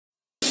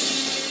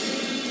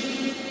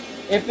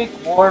Epic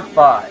War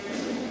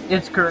 5.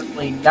 It's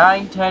currently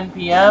 9:10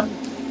 p.m.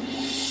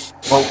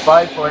 Vote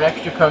 5 for an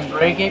extra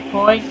congregate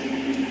point.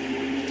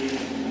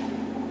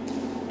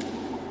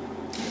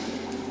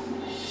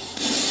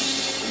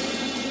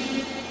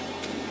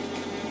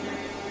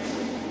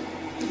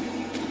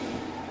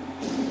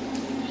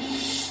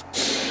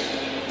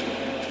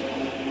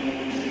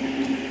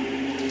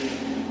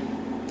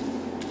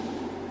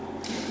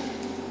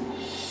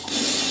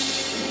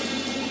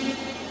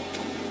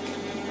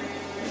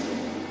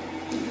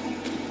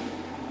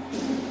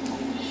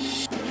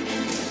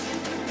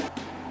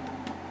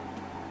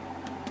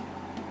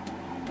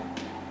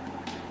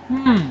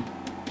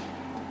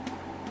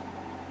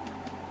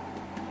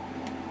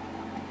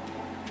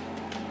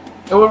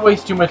 It would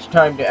waste too much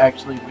time to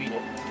actually read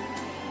it.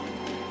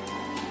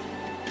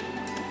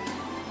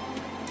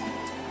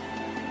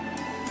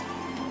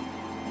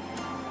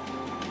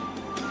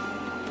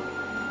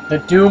 The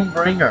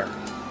Doombringer.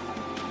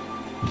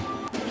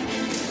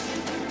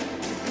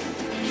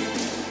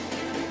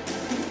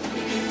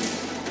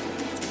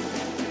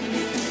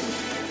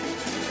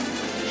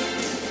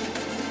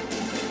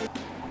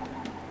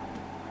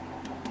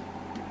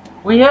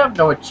 We have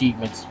no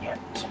achievements yet.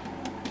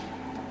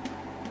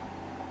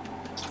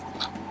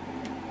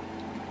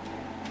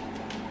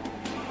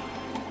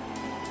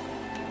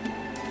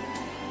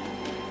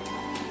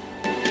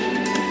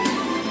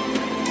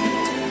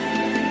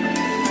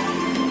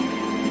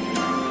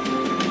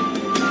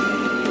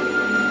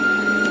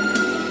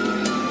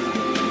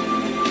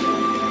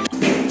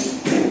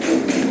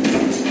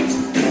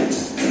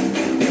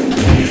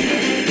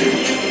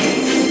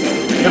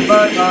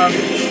 Goodbye, Mom.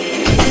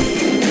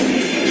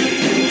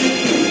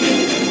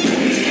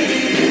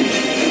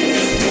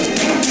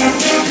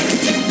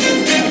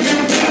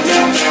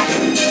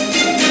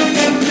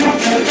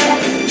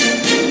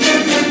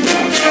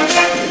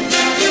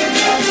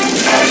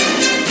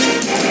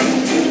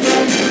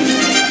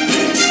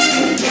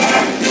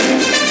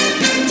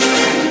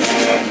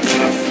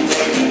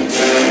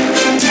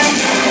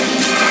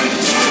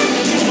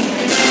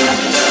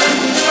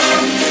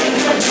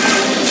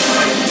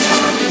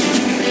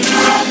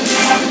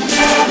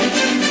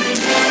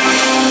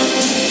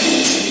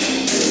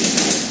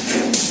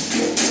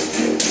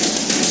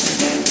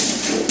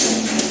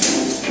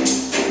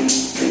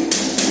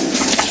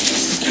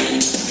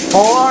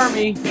 Whole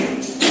army.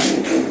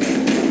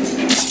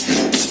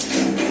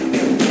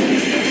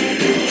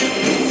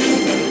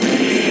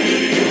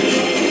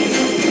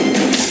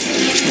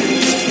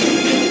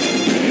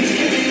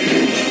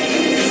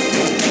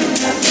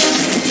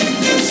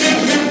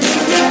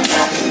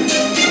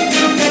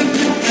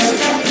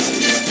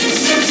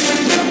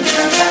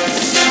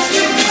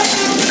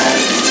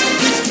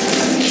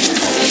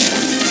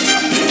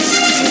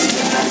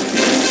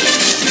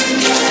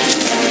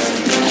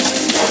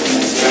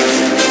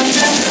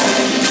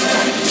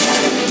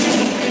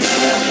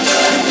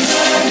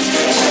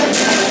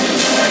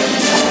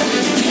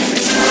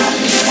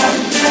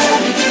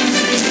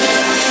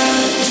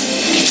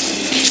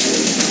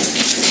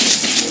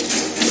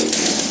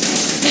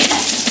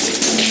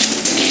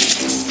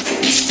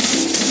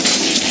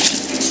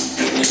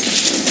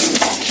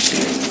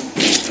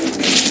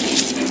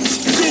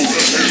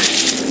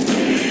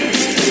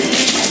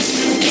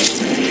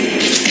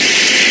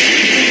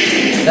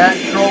 That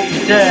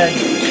troll's dead.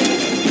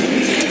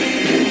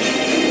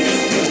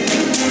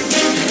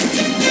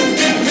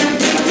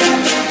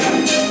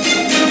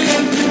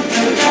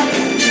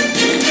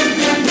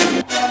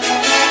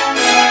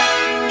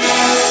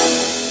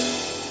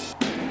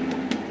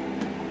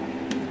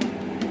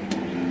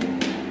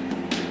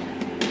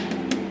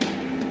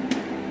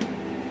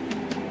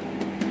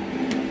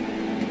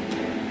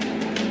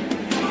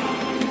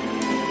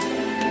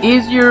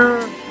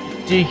 Easier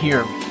to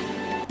hear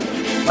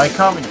my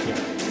commentary.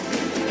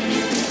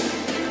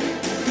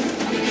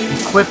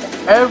 Equip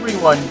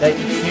everyone that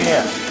you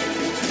can.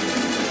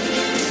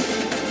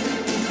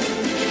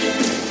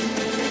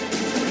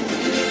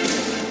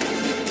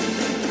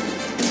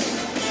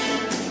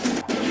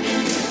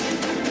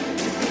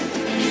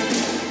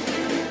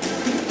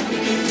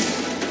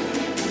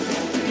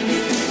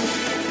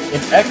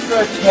 An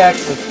extra attack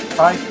with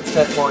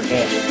 5% more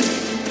damage.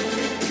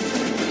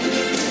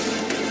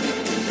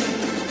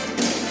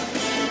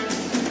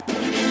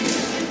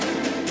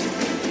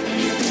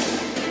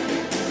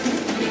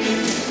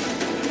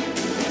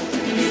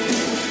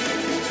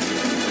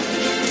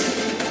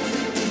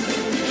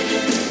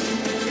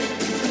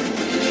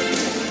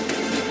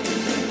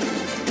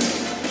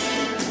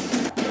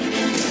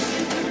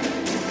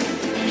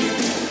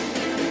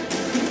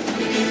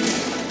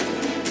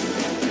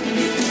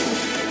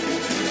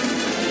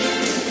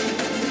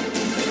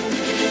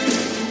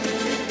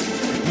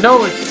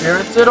 No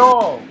experience at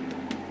all.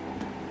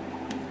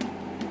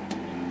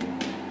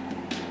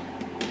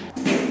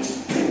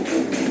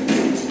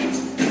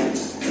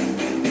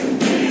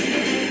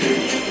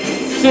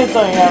 Since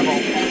I have a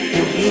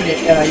new unit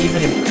and I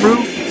even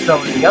improved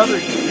some of the other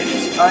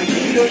units, I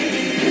should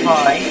be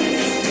fine.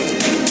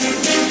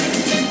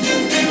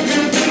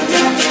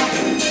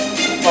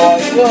 So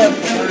We'll have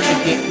to learn to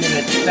get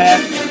units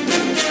faster.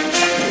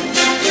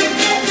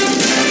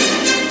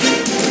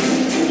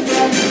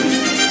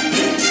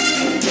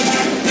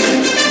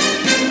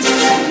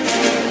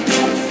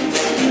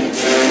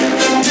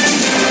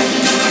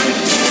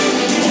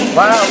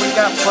 Wow, we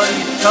got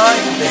plenty of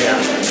time there.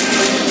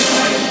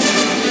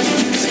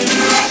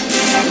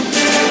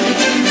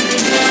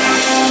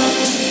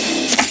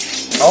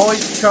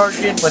 Always charge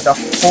in with a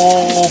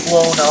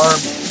full-blown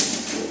army.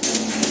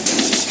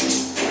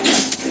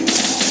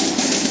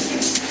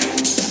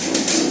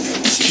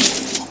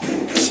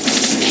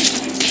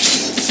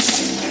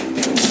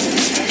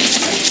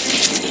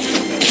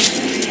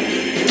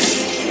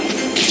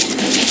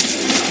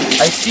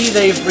 I see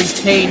they've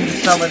retained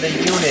some of the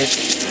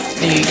units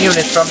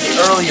from the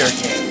earlier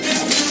game.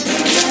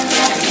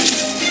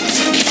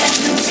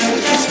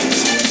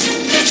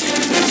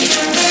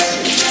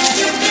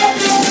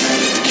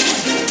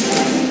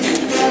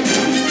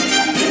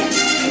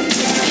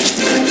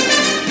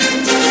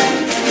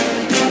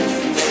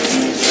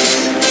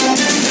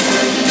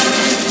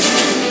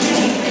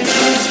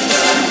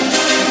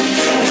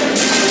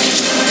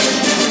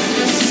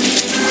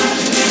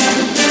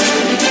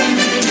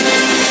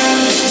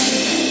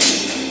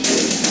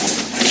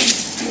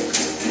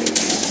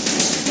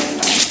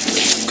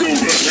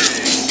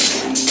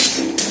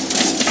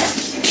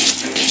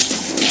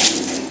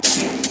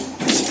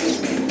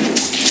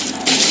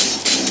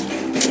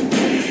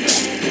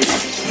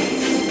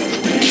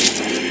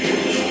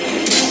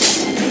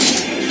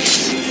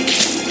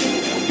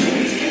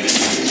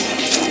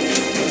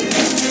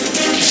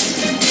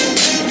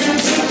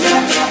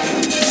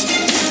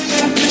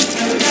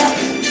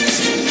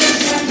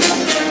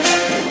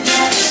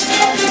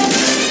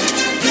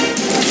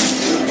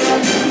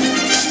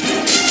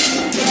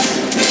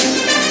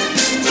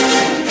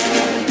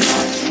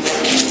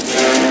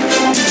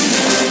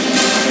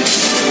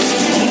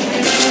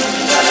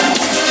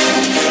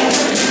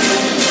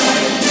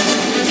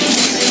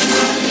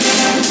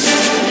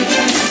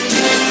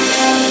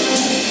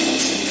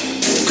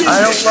 I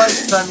don't like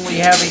suddenly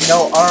having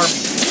no army.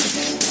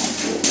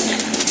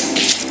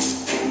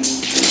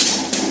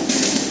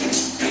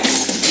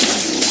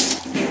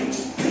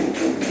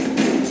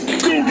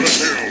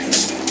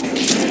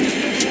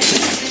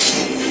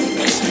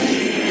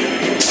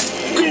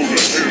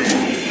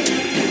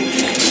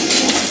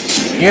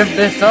 Give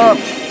this up.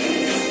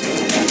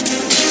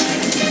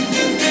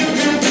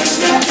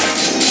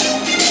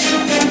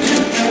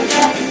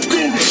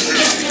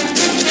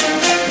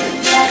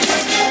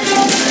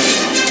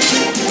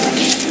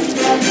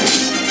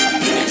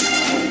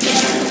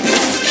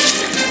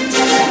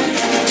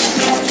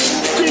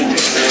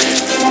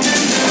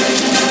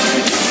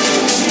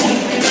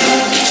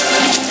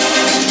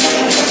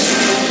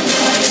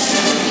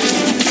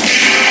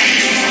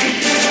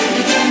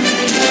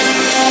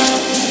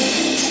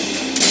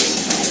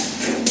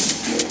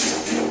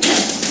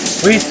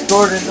 We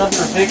scored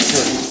another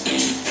victory.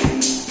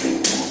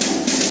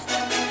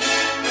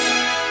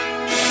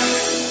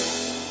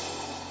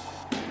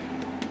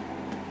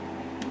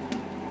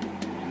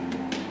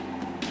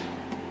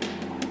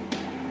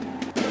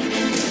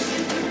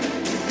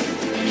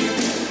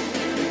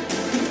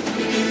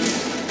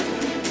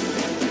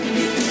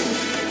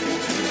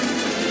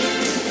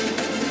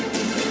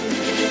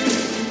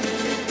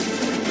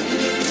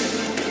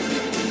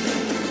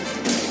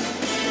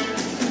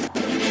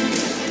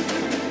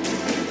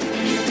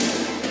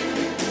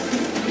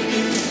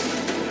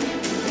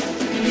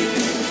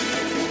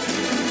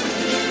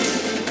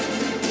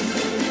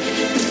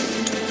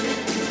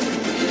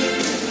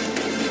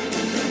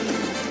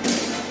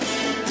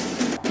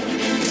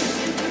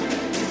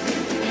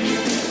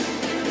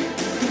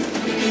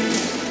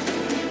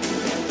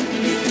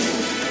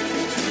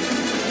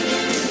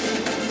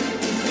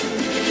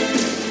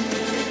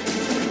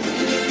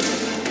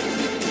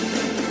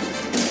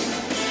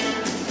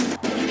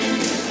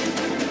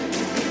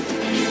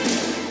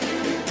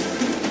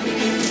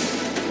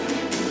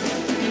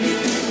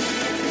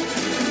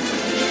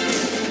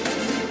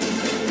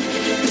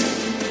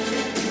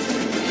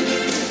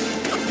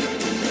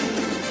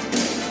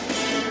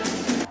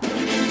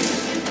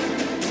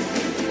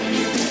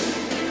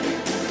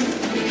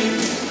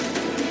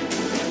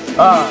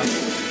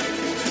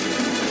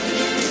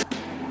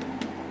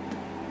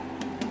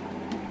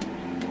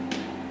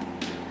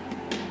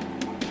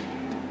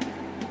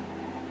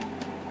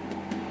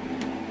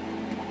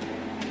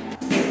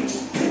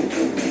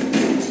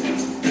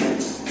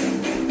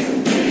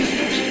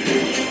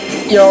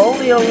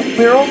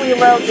 We're only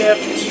allowed to have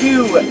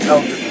 2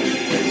 Elder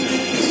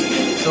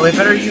Wizards, so we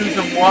better use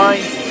them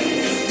wisely.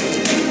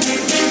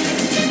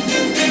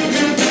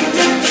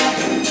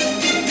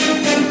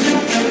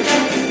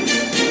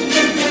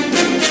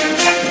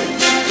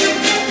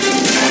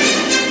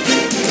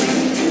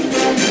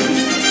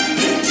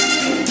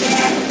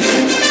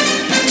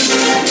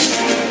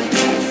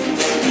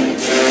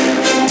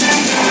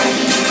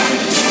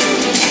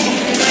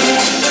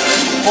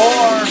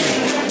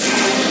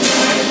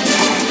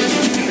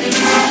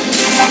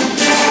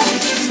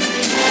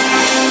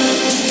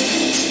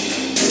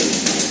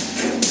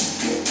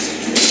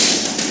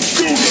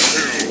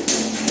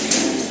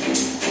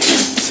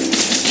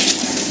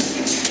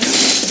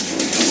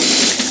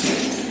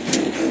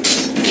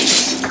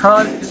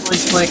 constantly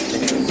click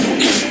this.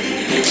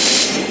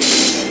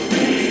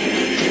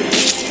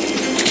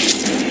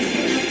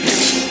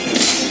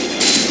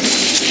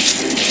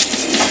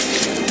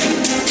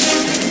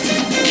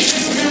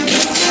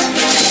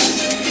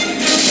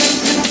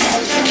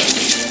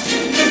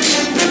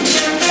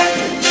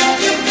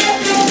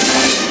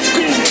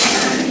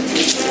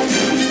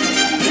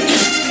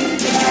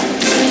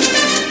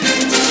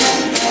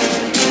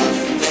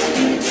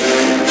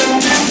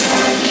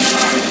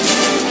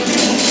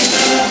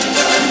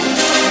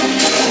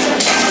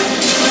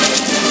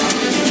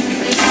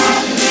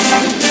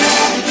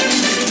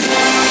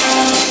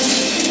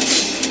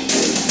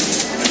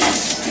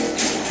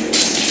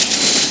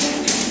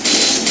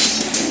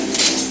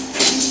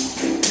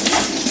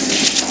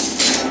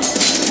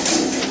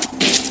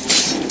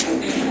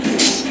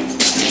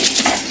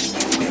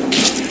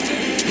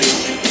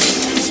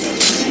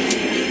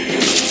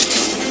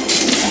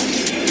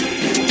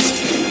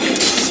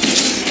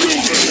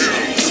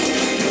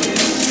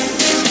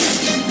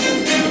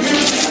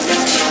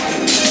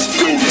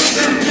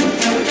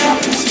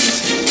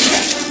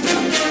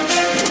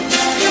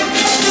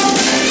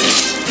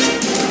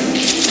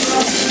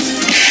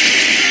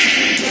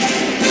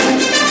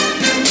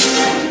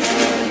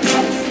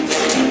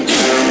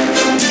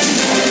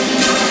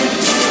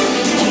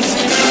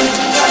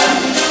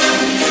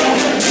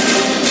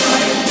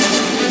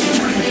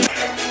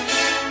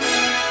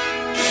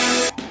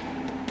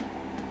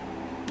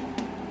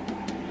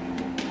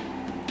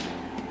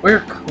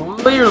 We're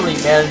clearly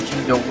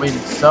managing to win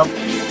something.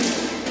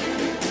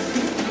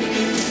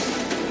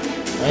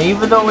 And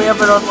even though we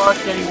haven't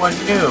unlocked anyone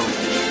new,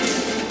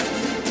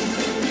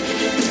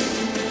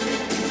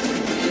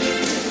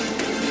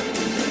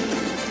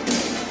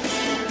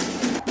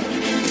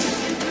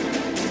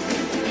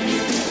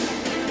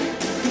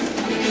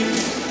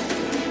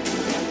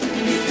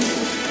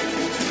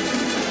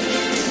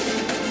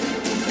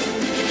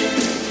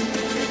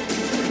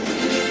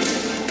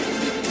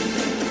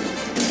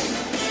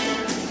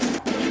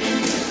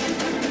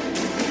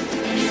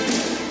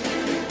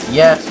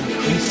 yes,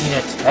 increasing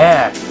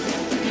attack.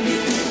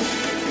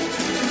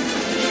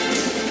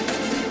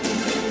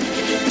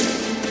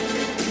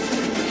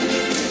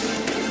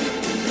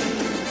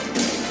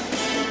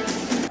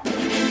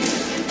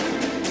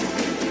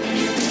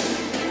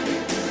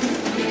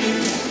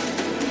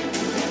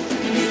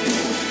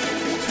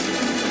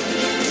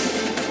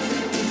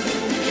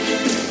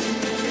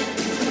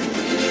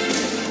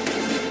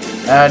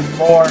 And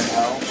more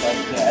help,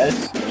 I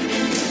guess.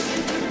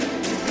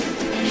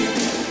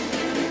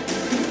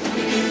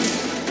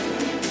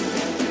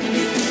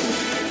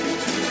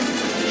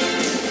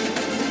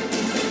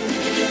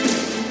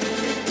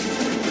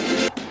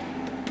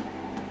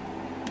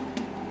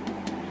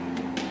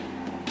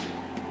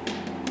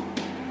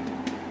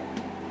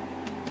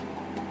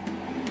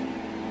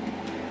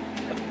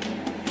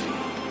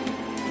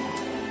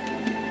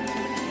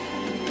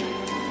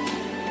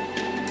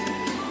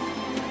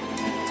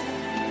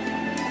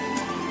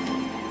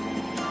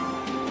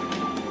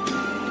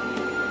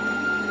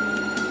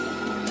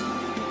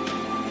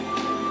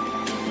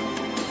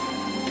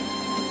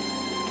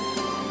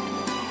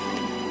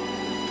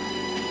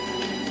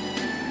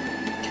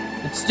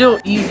 It's still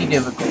easy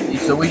difficulty,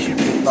 so we should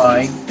be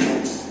fine.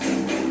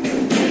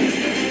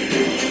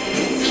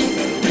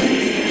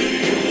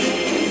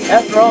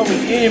 After all, we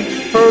did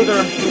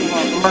further improve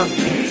our army.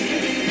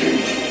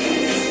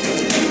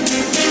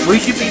 We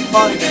should be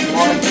fine as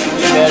long as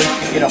we manage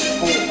to get a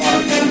full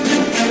army.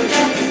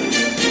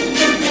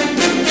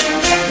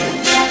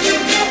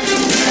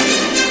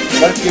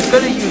 But if you're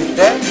gonna use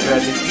that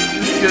strategy,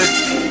 you should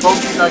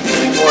focus on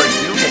getting more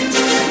units.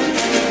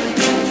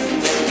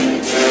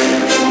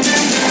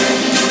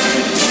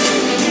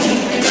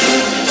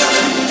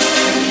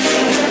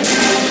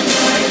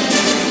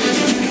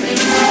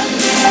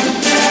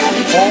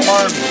 Whole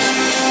army.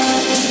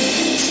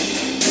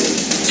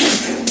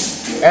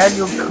 And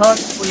you'll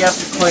constantly have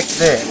to click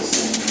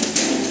this.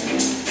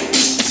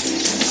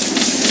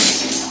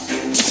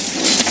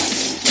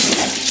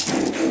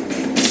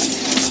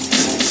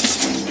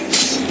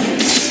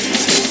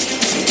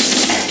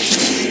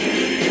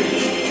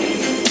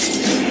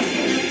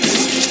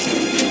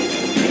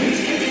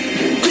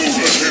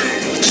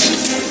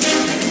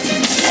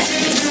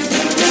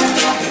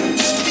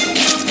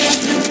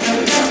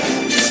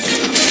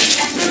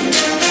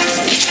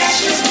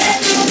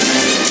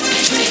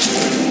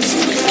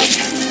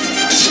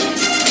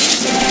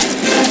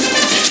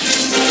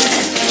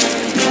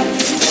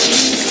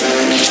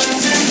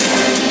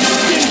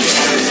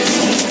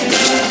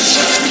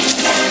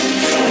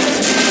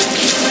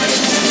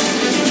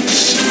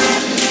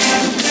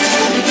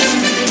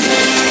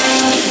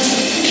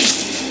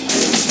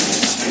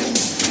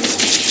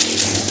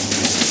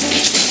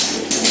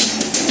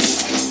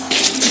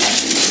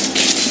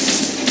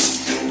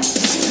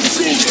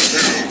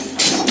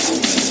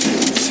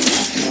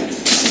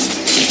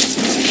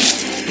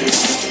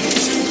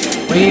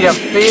 We need a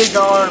big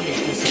army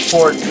to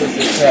support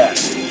this attack.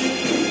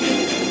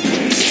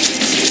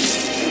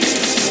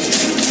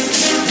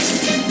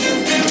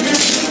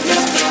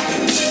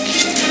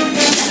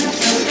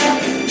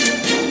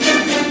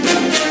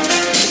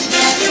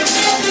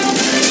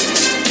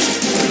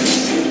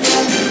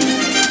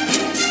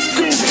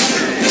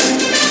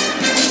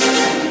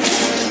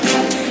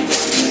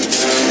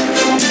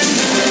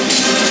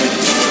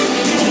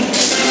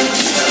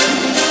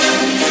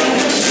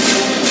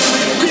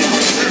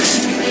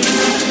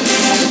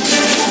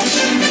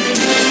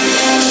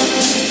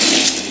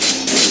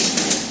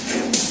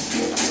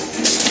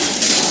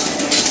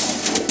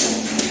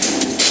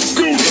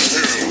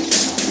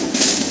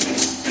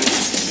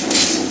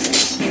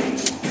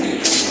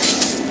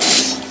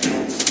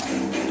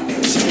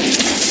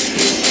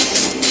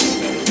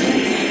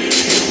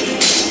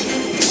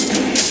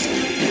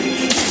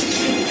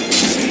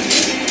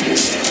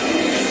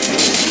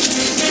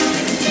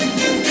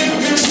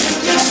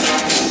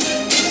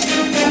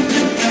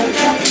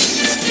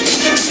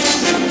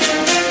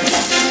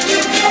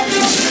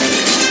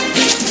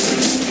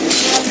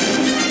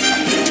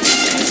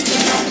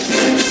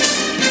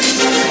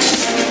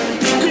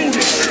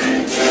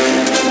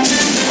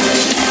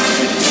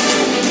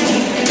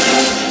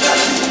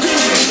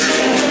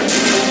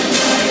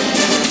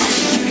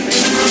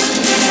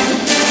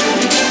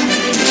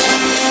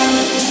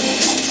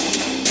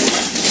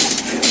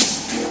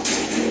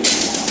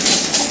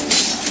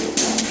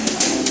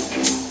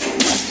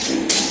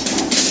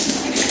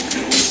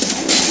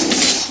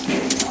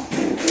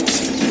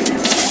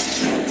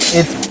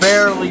 It's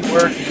barely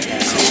working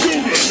now.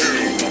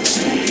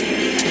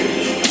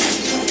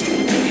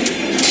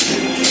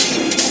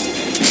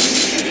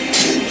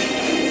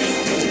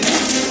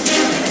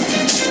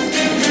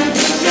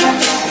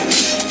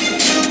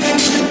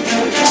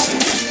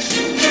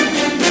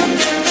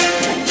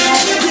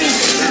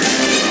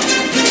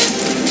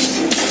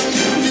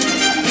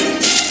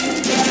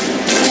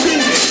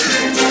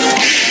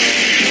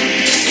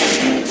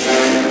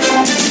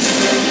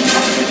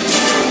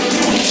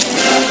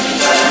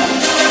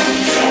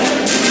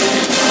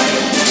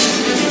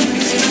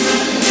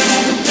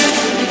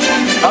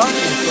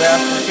 Obviously,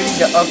 I'm forgetting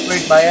to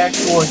upgrade my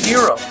actual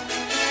hero.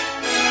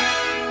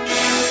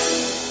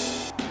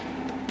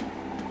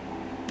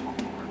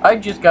 I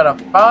just got a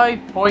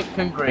 5-point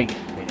congratulations.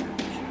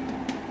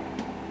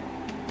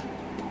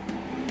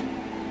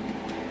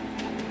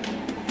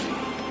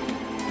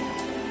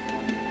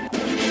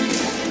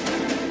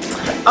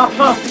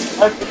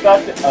 I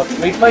forgot to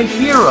upgrade my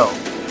hero.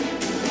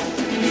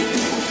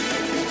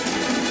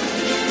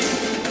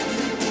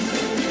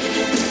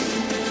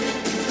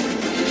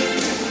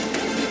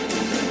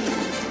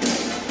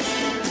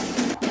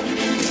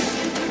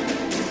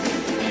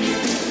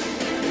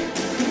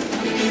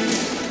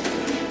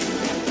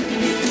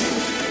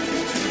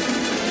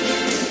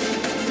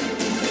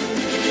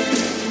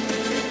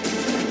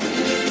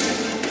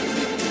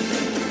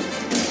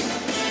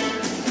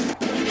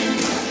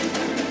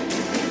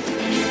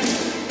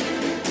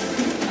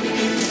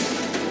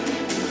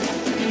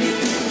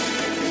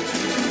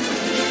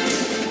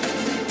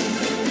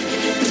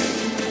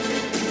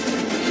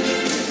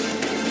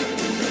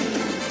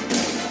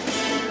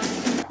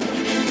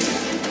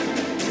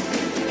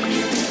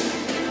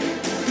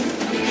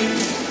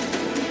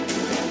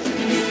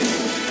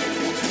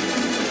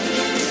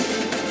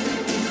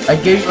 I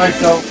gave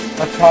myself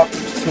a copper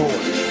sword.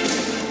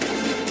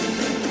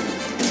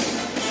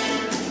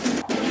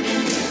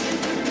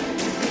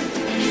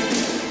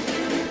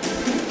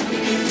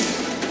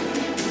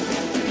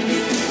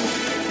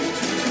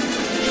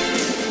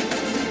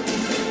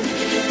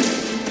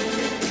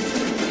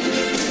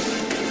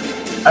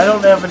 I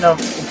don't have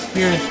enough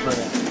experience for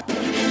that.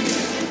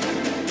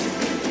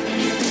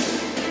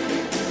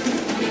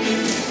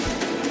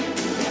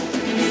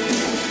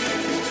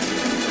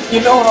 You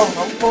know how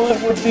helpful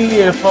it would be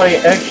if I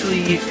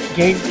actually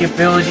gained the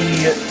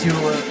ability to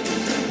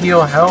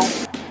heal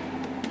health?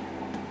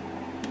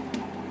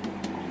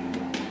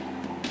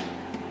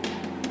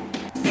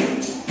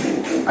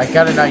 I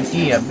got an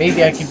idea.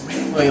 Maybe I can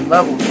replay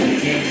levels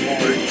and gain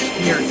more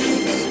experience.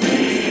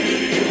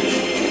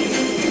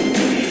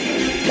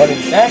 But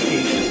in that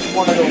case, this is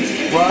one of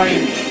those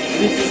grind.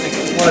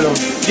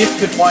 This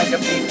could wind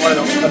up being one of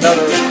those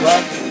another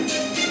grind.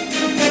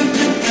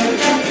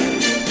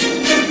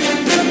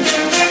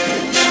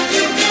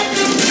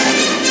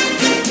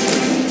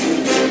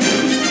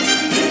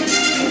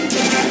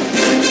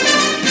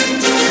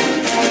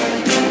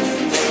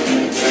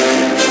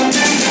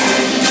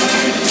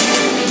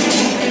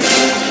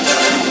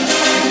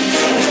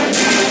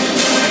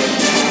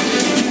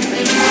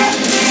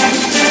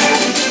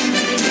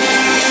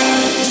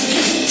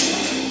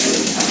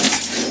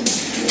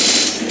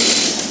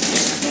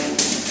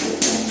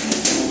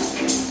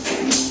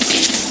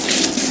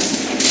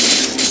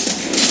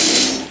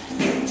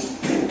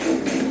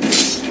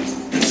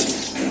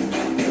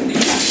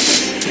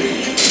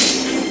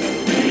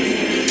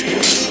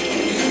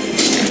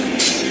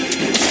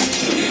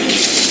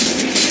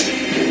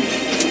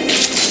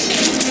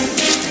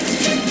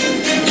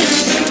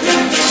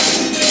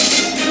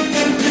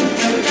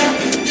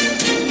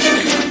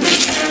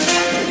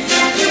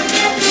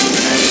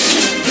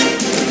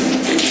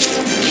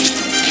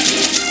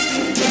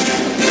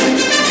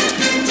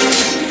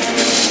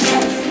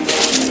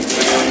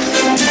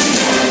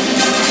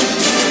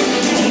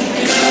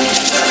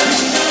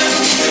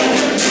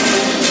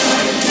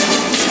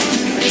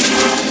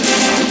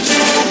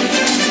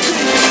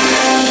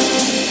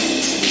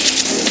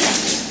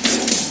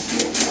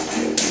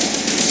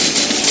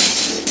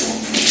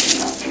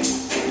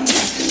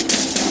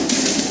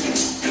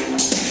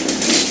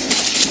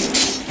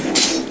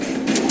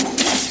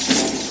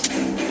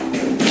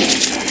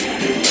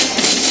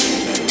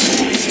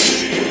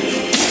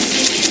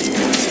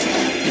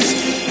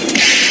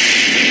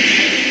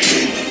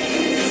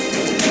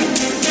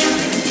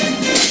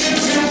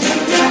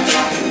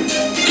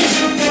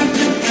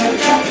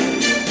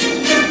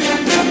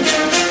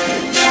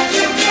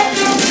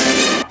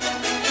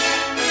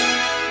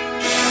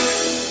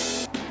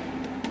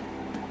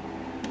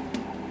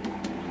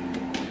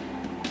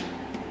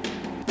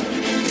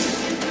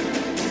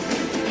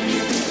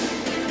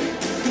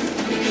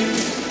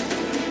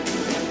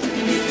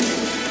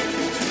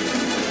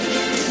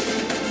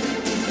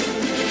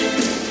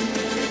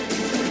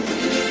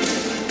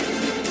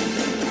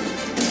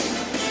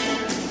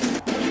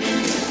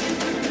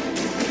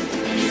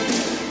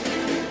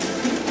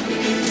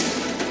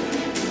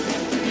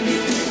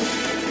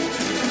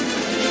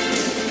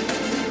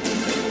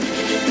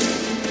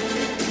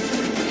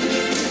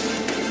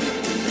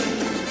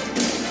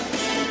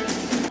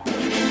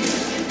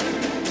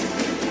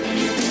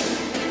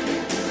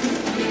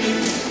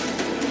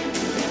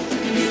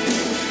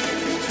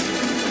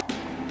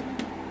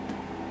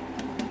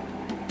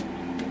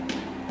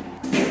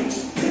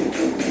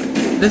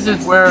 This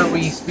is where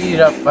we speed it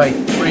up by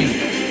 3.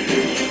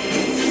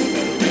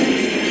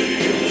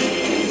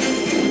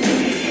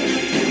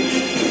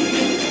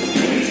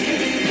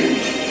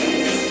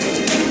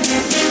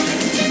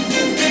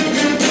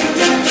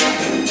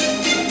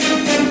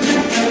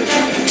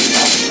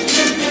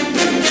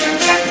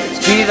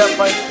 Speed it up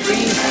by 3.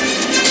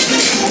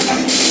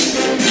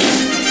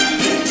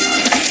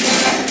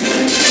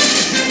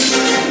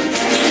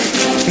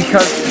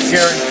 Because we're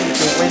guaranteed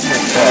to win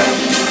this battle.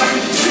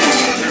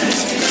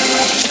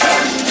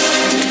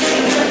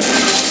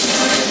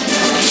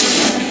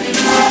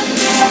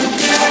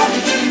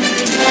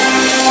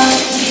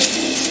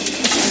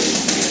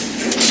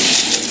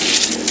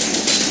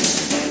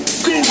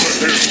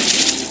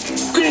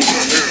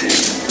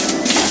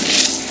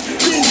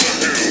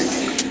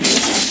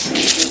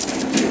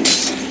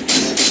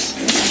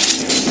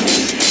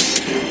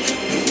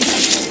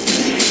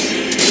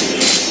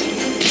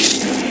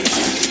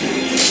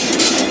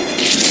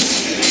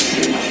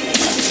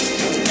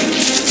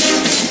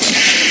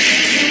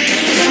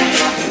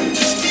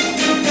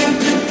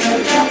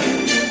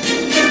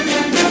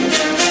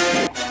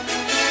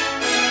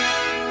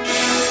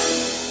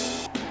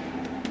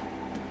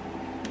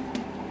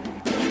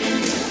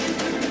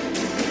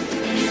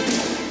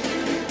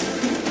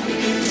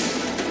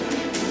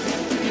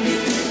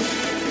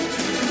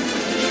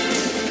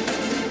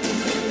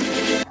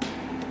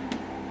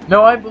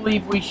 No, I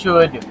believe we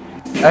should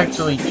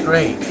actually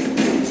trade.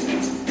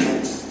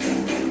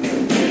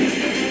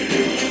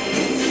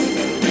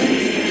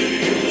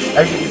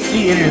 As you can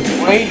see, it is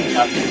raining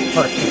on this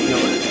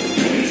particular.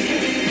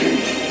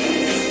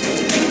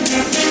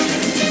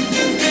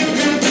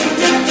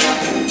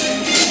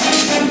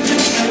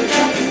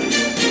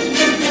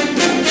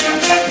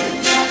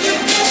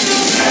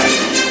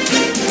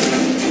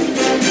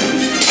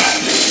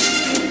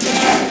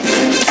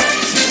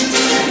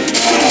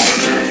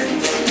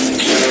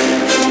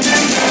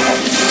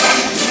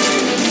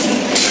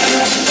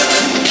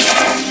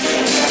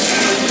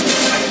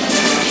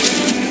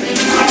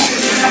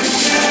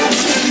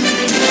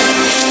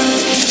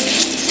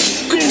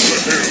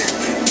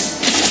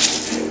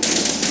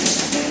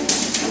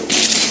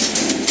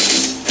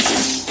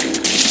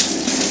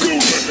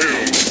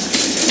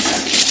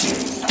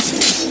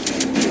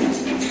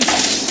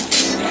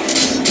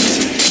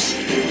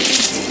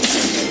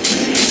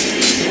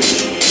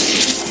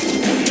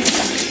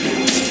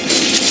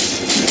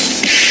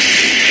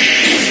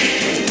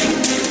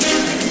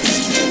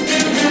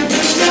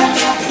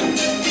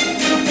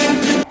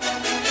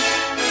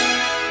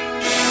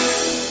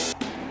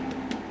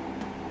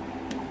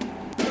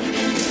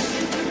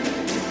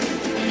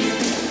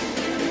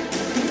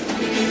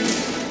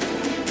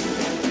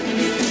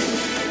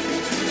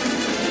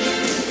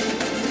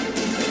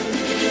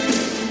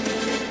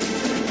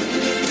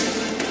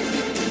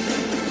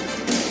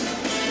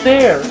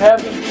 There,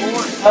 having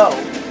more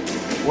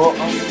health will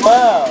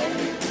allow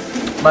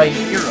my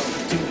hero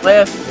to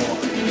last more.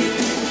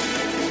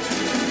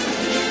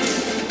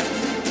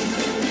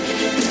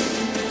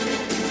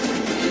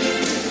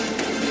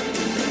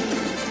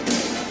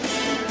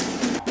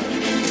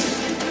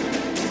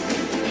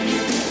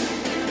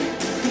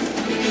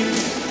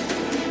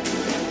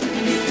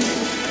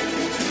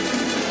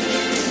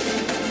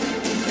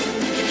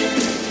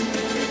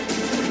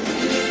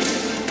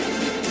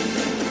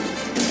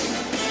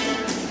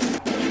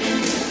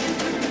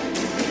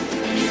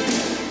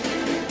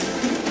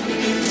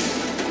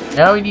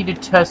 Now we need to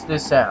test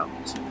this out.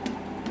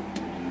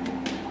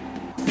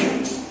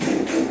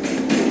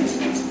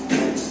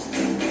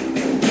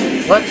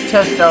 Let's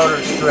test out our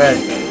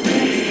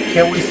strategy.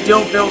 Can we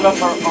still build up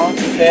our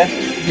army fast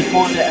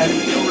before the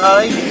enemy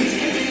arrives?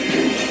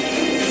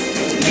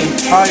 The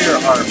entire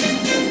army.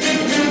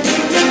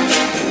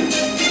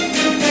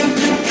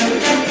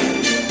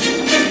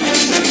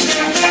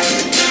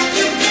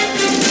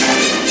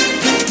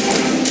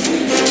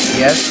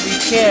 Yes, we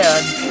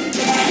can.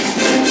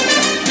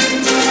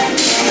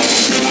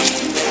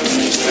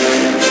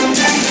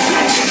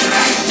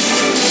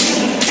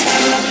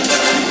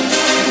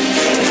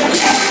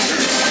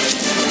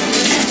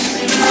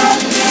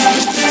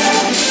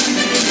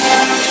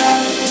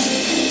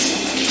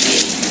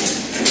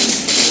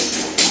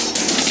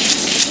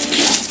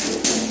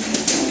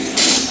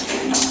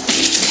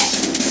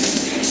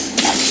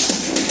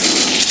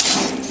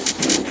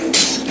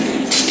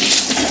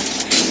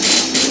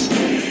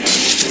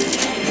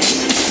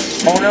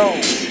 Oh no!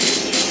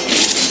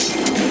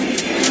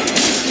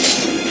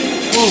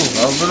 Ooh,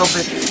 a little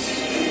bit,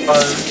 a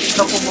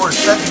couple more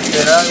seconds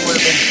and I would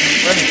have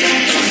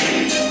been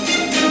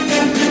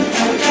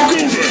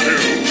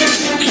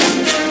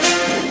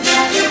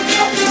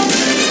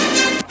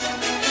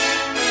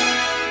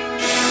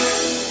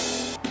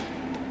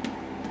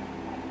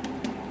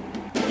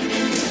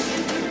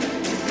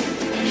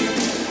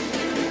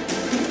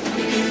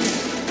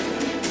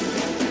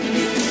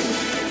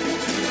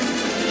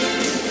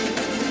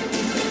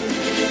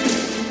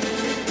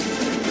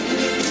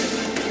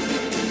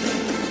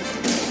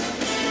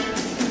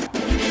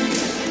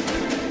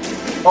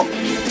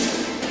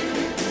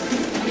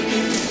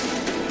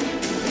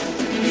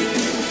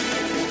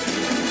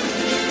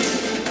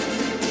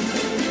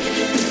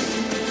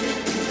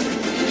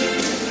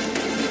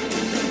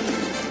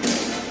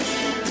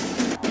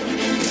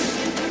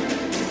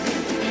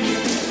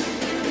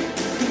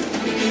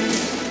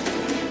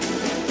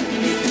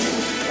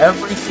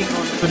Every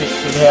single unit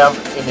should have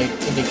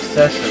an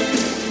accessory.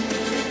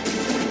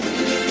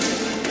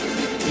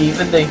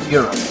 Even the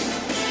hero.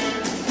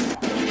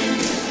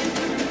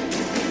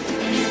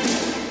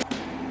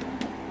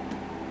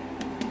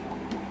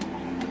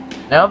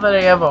 Now that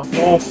I have a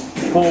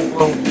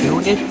full-blown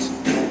unit,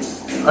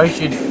 I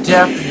should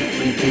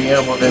definitely be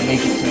able to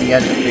make it to the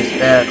end of this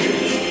battle.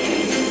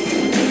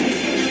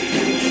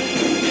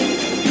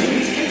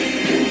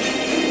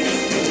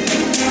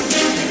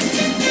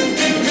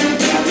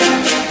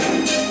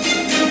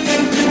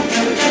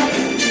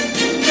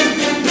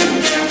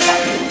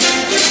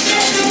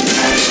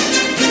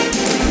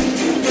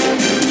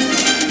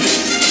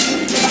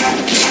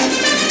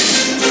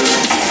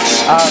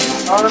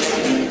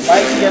 Army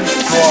mighty and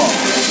strong.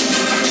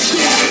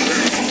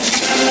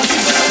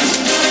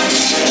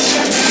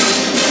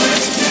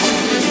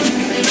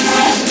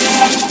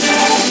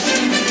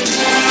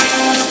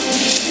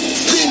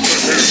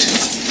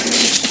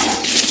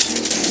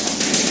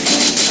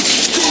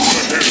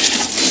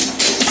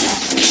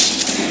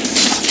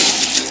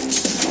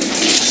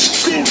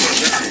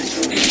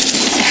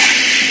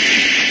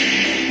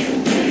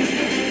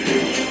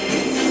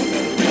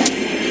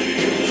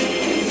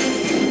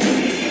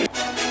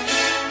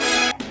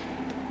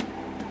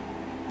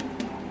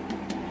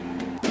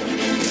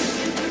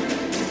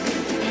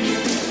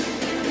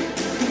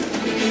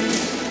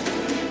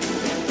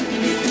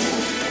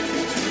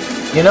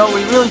 You know,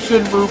 we really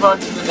should move on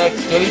to the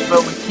next stage,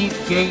 but we keep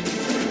getting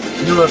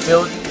new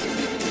abilities.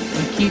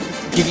 We keep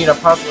getting a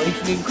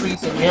population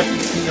increase, and we have to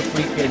see if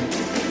we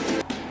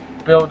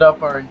can build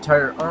up our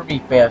entire army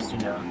fast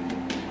enough.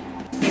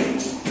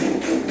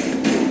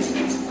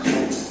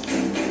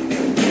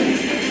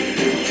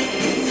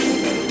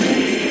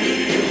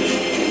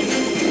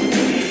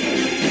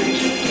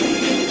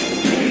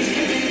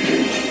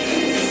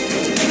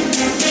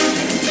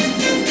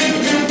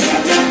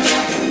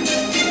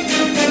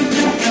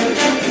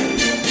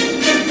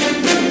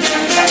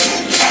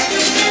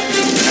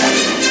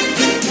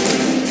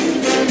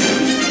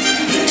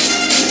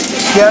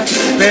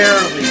 Just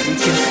barely. We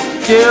can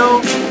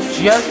still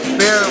just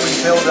barely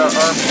build our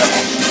army up.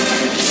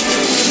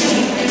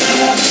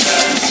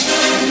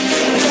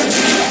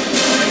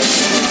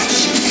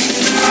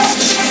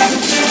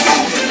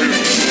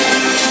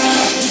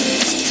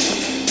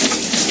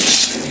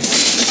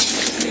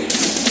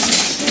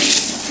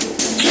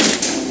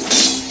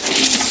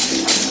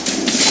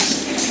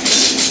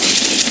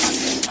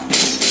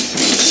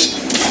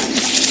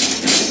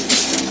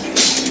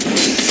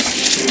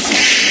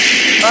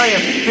 I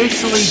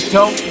officially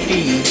don't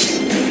need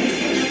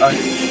a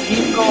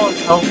single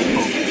health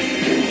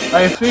potion.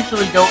 I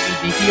officially don't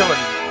need to heal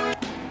anymore.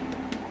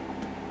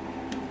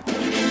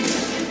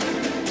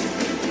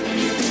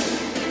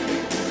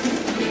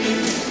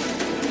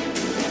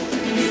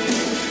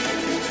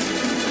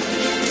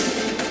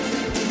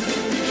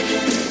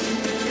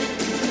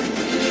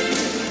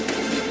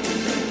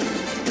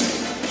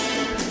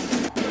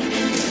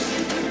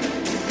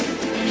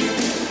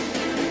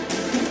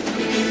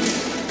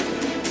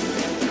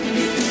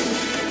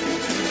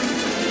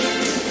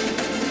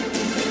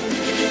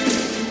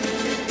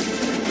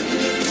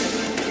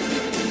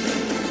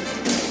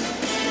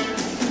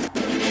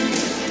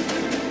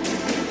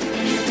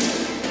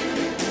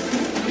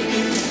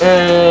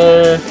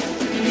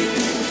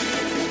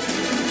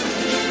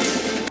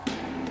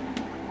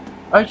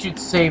 I should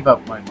save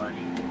up my money.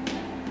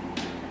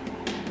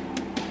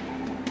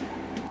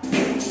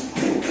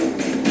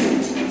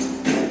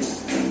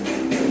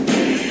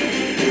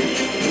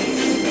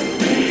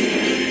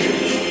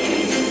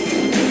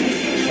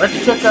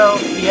 Let's check out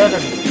the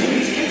enemy.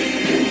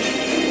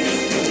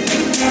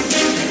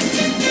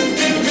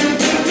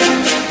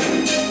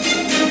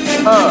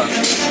 Huh,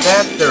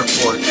 that's their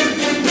fortress.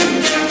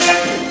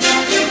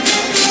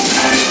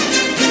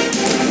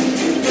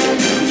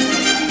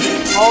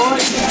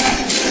 Alright.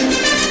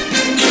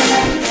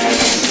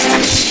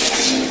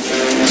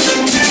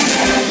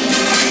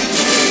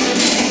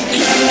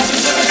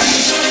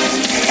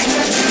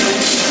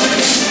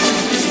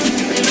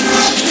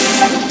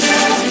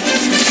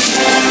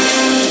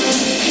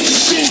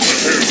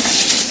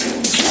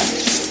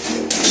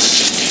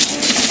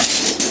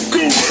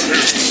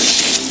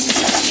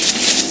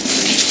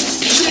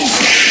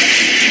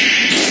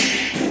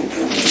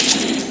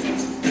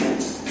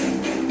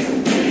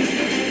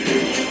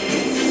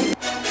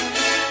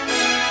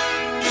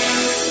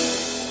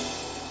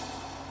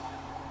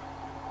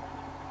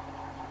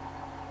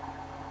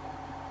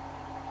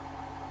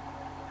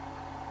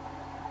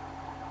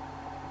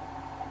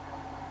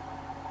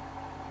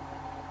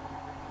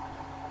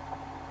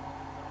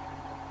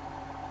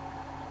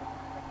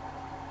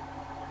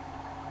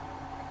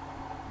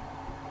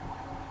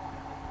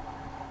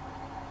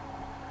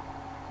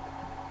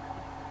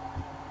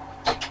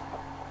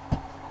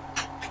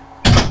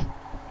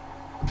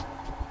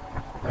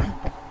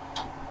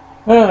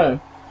 Huh.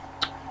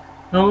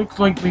 It looks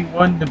like we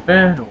won the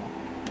battle.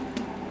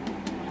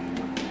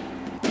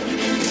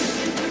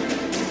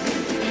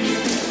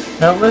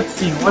 Now let's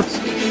see, what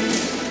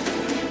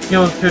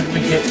skills could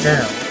we get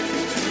now?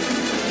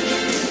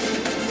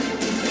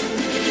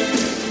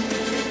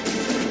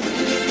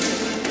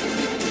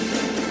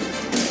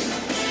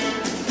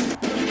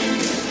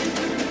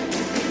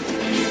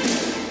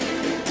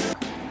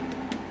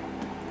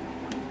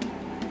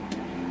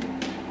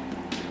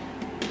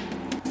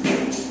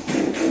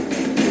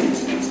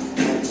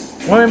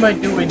 Why am I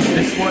doing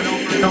this one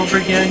over and over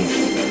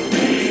again?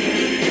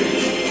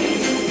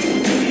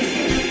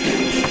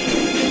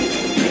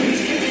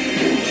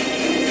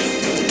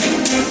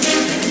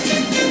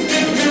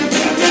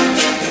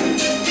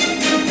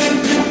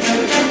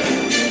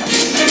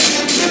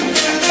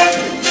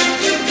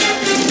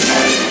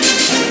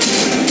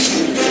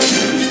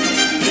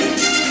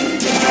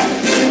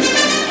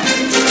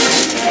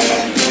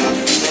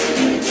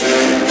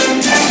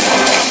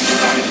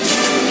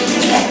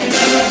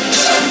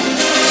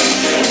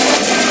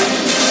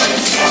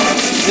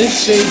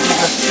 This stage is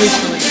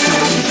officially too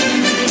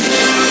easy.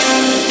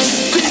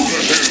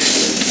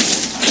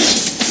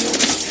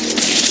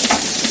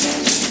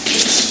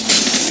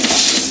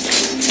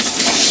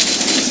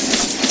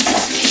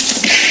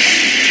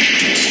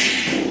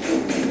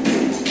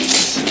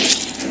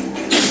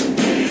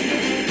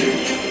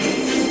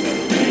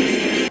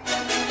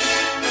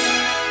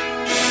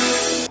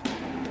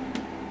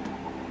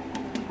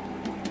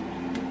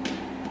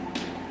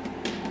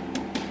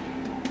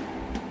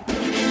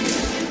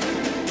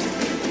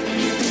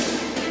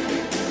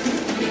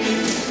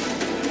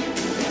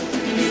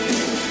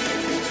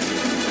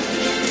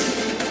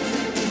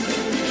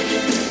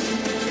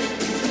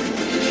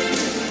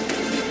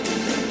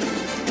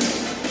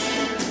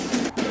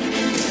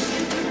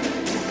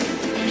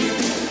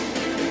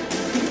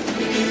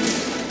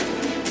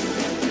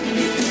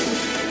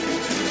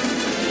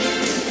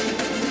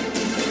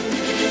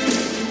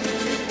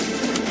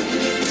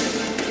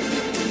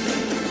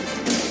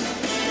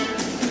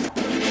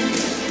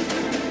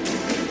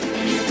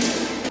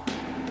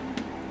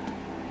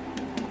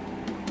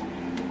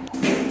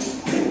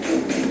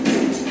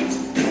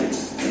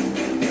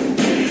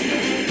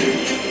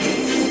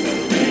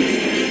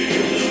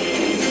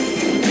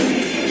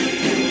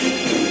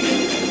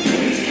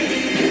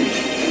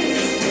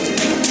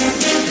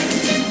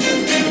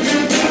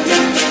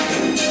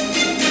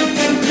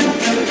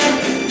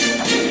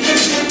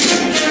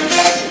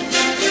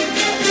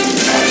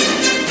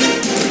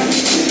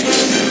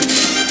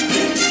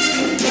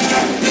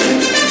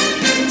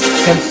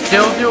 Can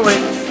still do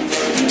it.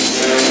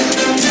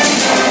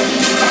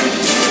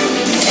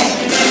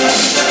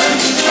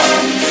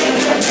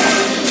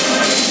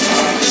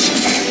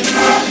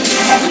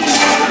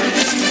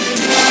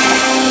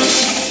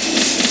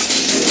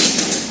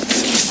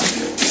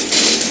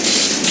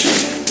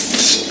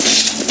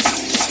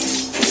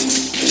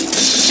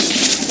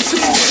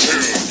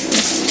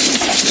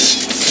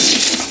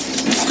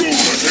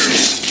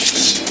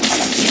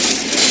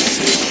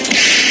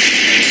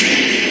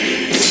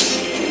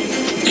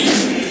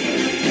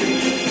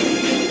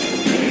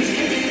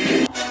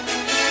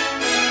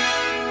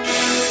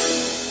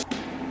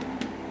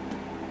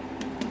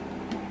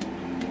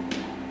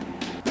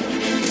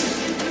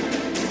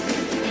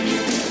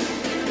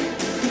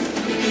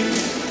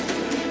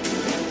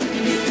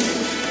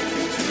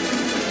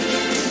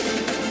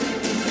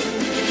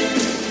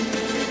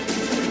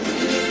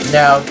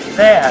 Now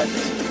that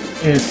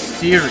is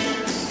serious.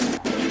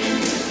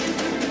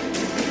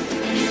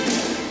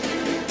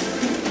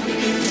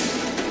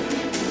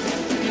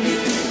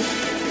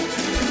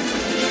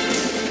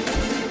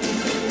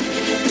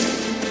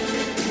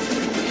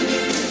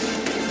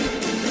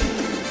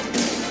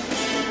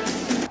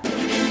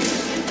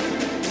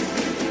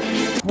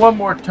 One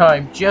more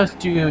time, just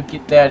to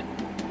get that,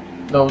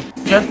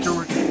 just to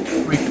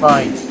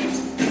refine.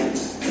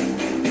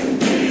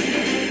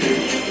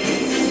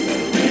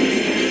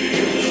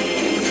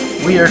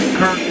 We are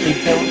currently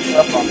building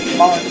up a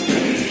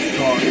monstrous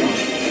strong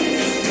army.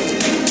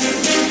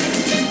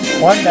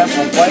 One that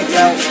will wipe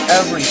out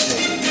everything.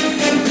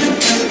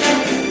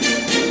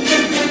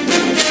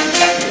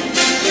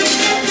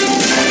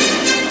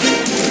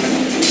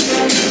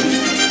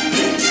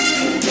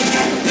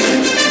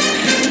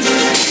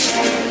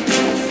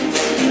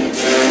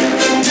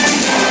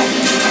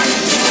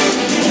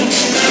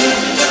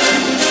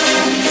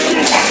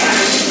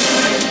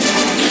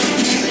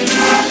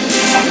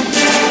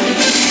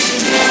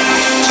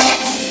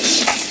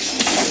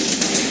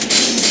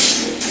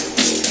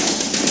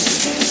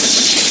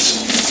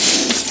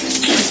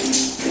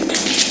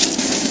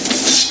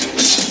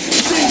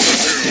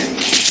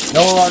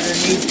 No longer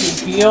need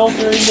to heal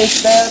during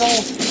this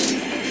battle.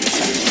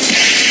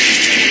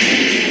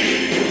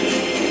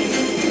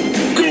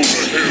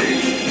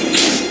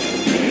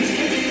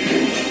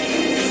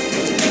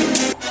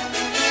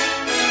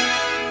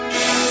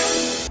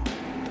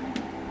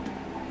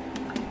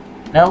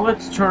 Now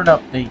let's turn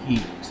up the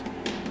heat.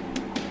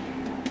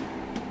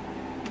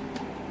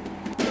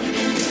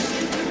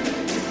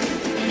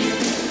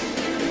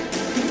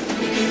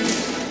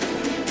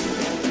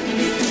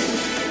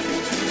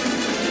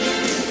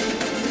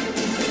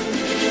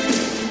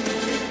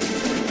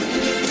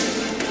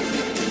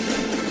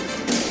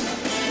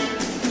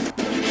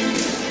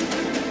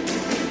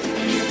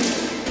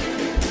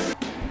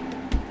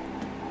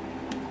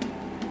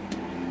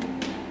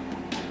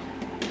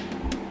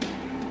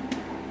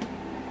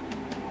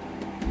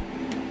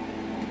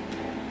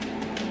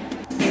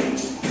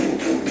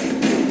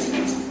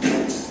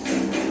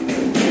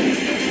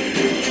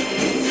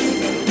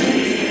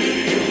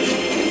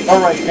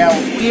 Alright, now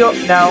we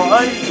almost done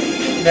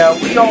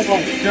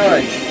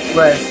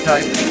last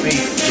time we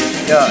faced this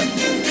guy.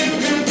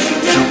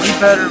 So we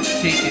better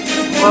take it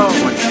slow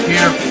and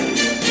careful.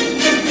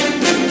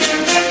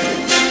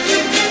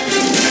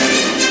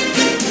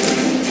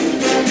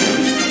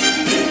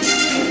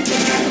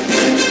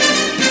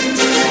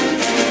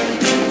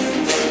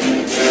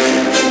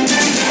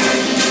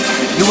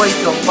 You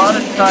waste a lot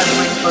of time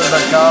waiting for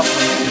the goblins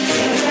to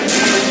finish.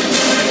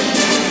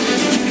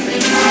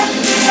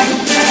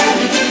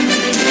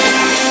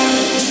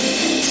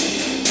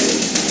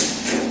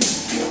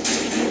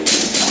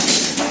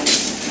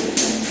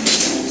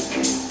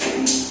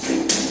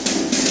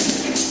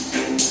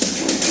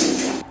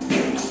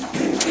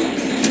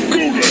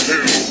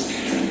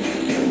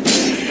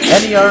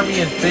 Any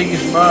army as big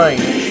as mine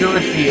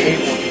should be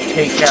able to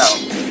take out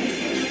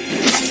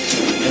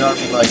an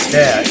army like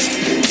that.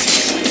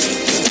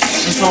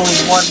 It's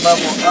only one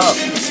level up.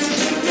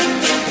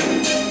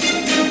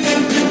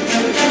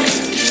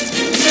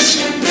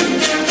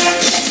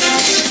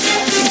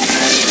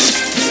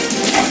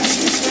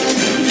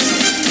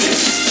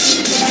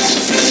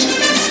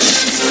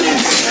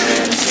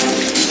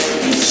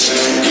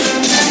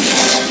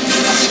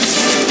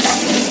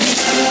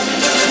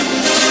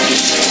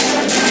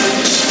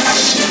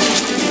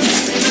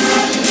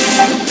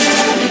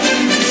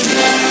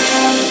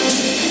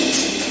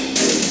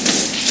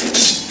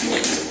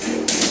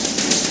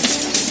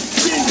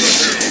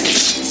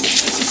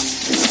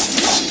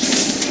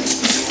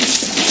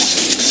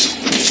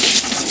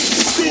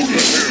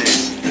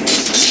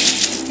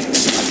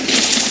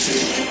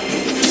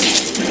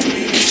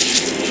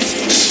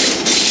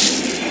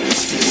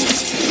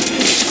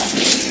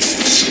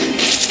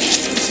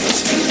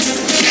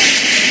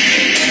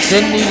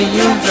 Didn't need to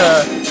use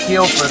a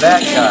heal for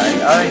that guy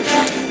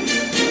either.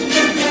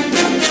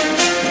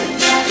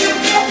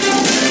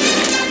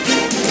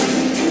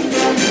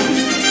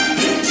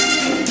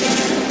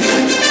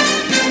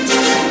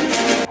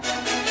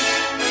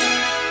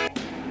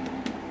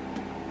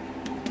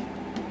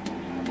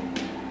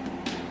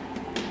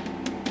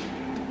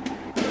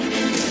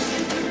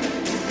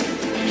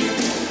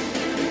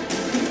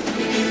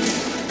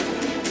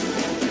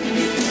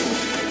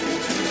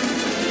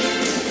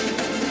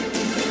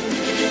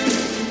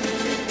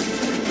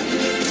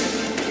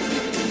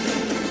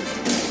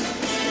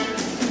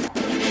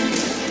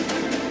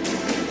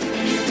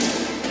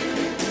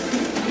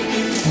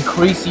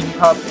 Increasing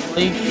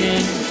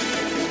population.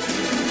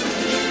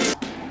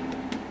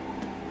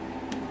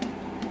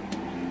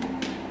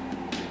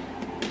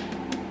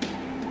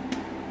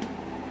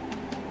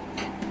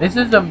 This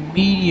is a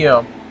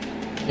medium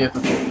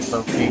difficulty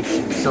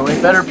location, so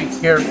we better be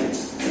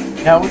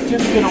careful. Now we're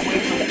just gonna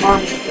wait for the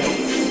army to build.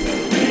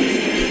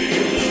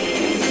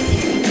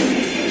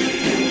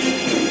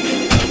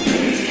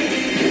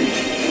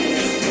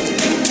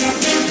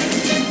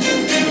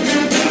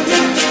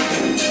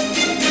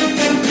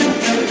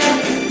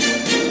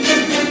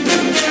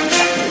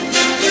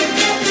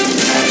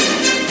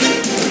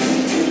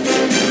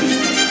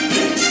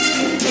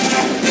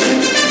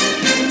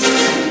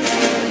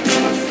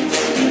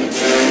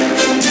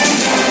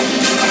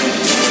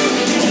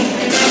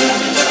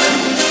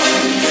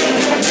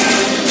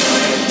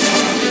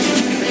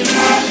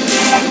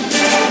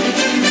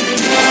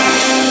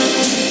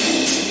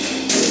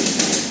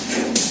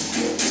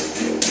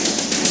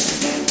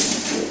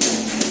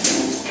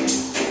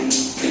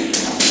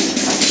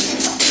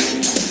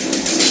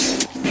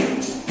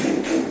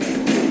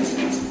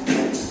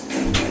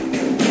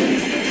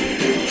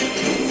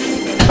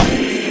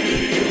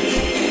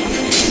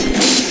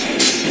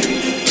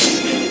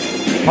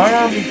 My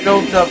army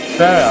builds up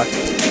fast,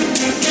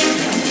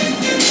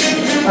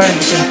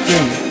 as you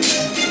can see.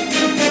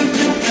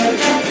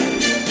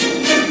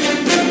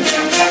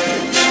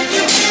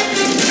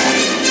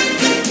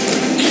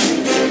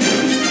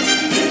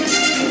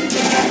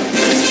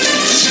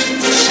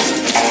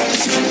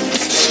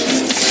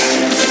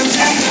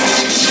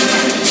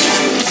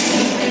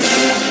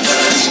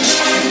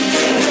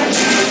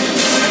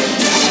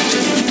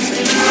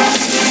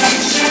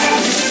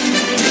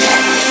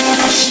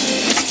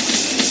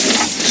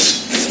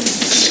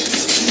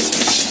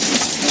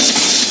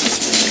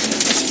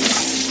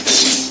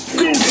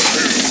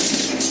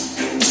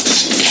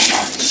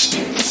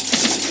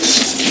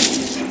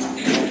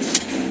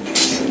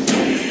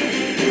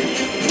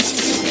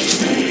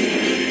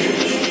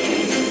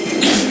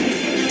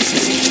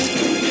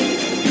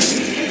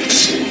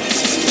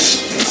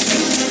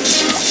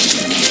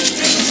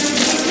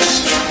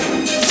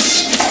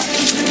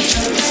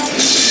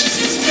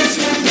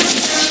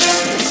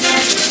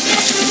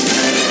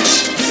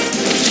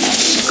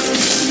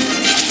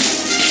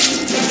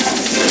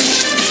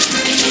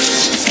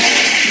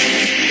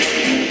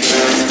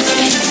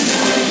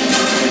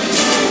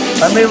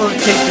 I'm able to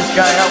take this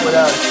guy out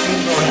without a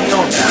single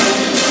heal now.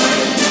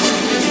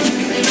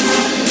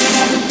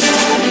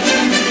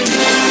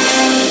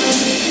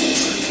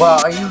 Well,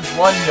 I used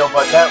one heal,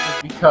 but that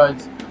was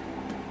because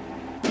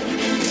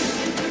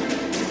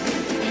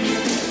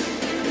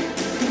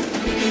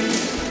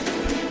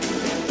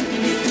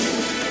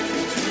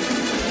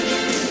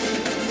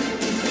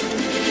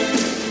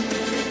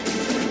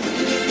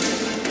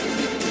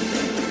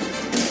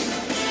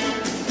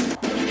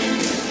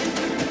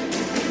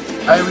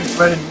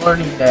widespread in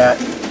learning that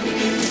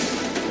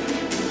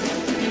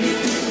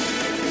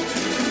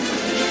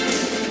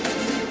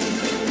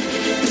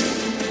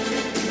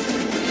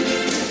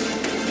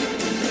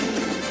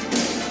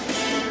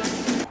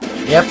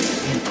yep,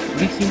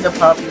 increasing the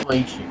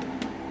population.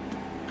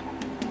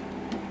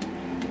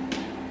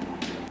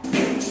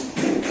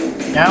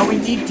 Now we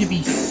need to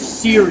be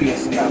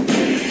serious about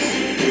this.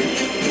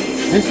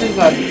 This is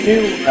a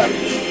new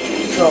level,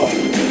 so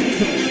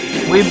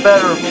we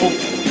better hope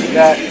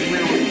that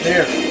we're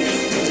there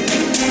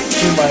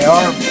to my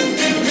army.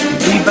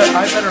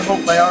 I better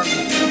hope my army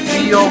is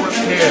real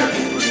repair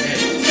for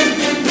this.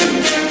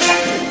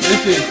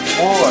 This is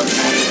war,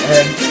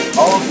 and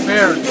all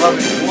affairs love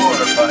is war,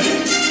 but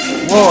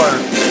war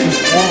is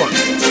war.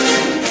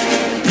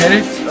 And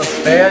it's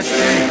a bad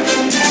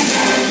thing.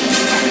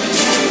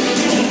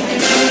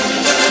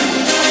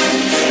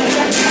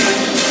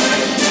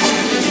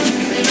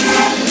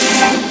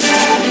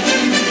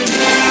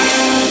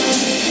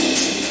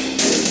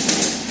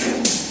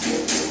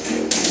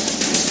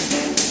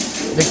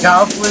 The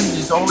Goblins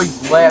is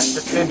always last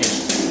to finish,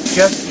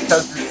 just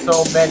because there's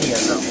so many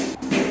of them.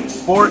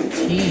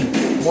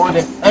 14, more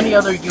than any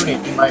other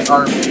unit in my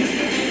army.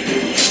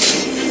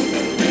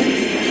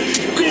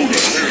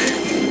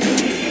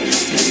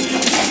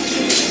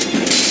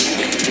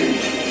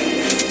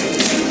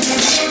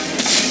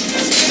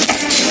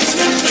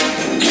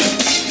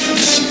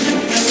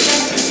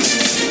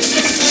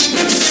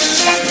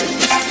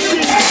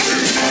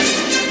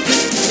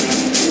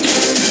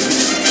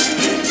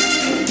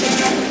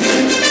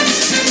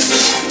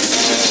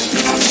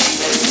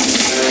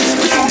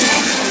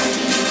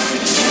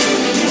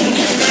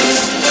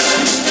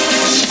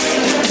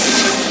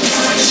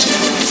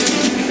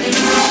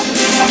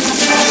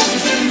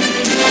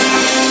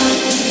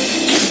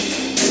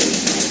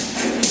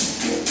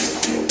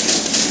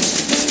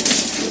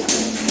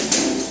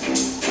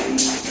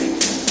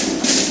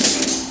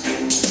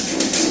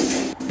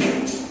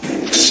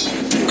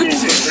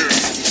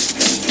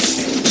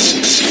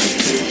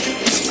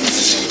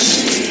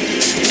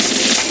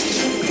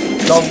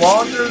 The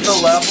longer the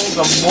level,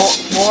 the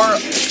more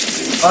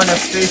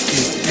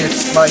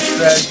inefficient my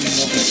strategy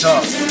will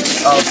become.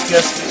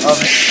 Of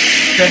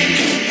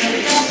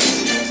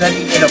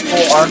sending in a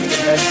full army and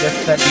then just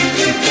sending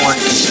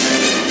reinforcements.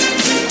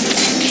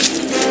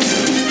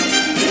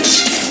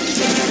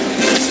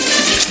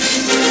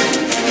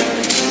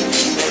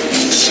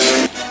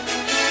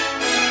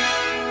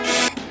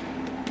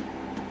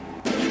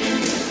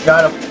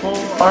 Got a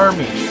full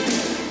army.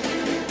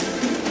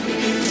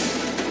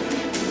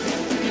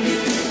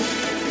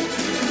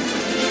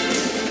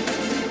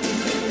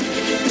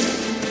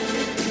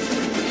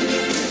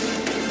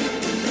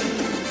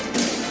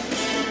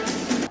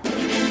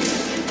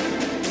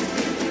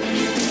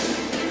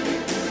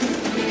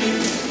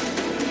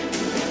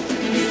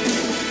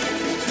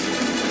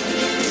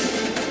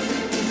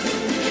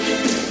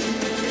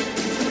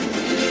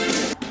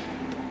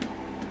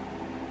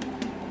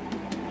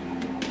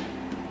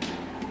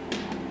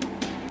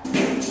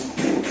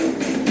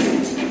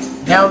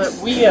 Now that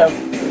we have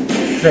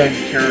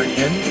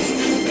Centurions,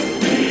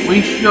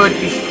 we should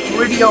be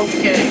pretty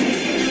okay.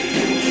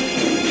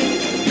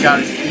 Got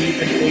an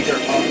even bigger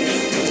army.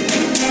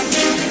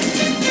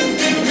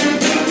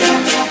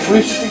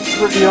 We should be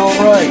pretty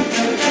alright.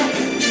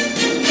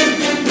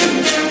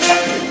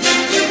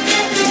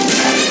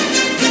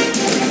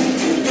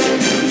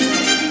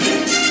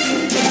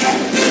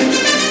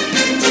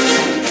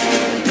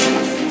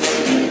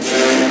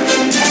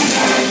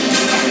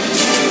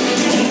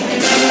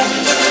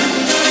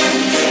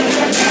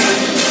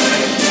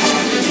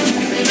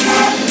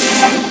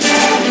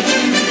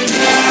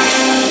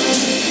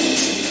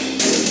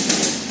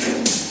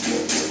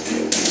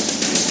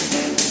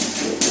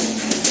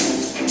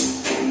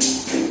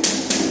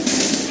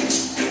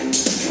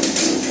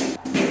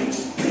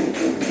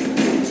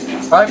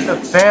 I'm the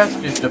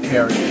fastest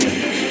apparently.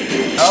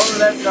 However,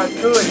 that's not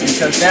good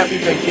because that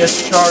means I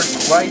just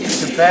charged right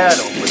into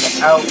battle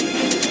without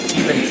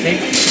even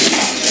thinking.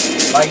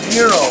 My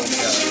hero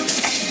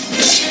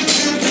does.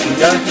 He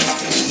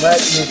doesn't let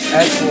his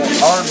actual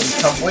army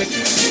come with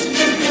him.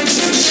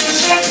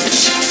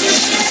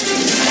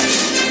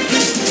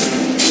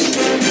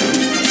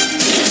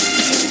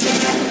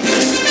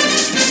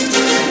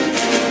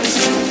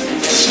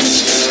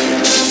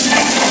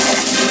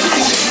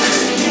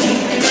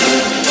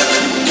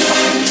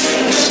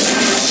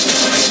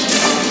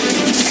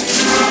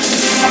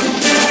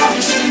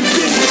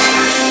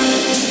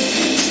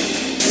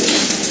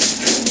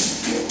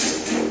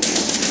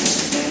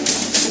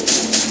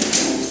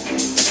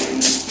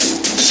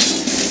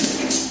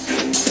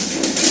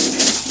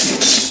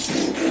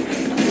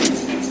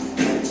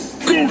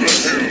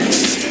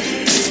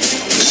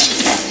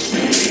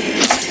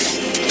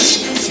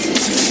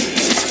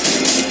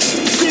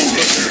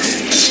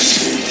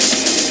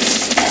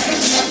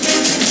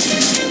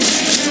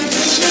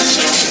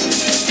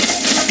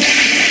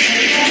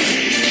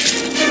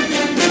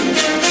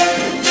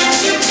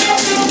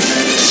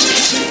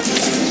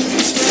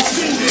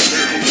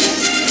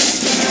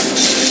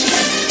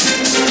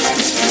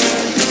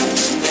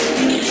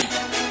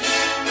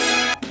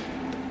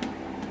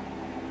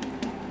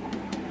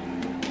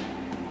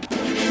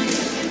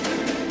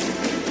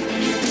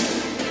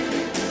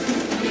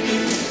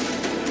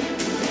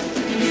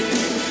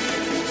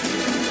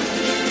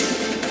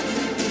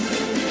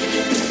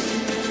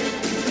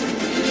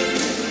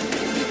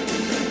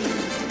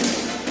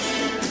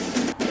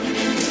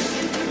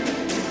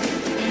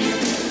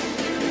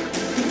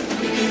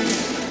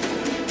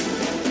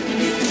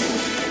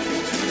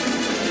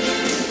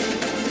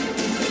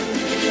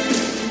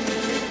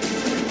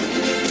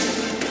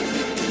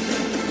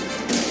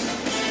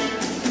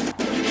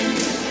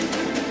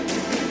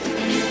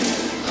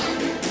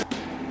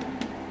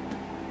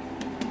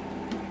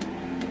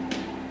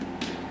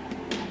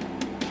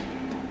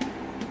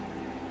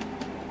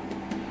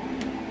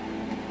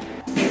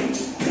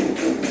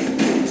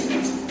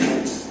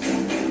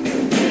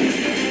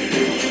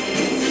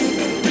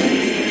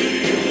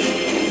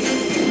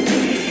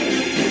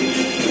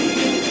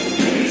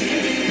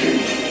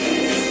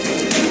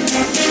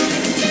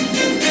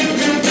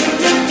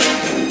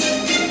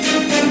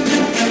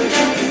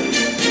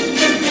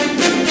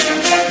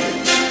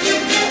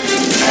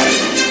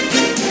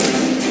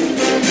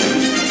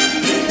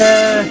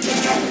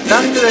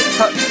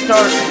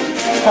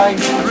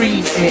 times 3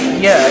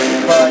 it yet,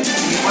 but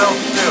we will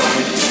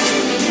soon.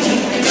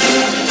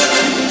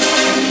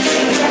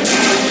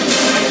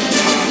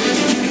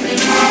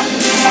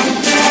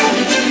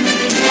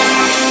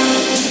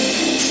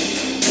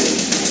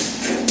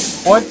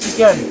 Once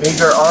again,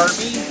 bigger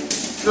army?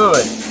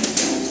 Good.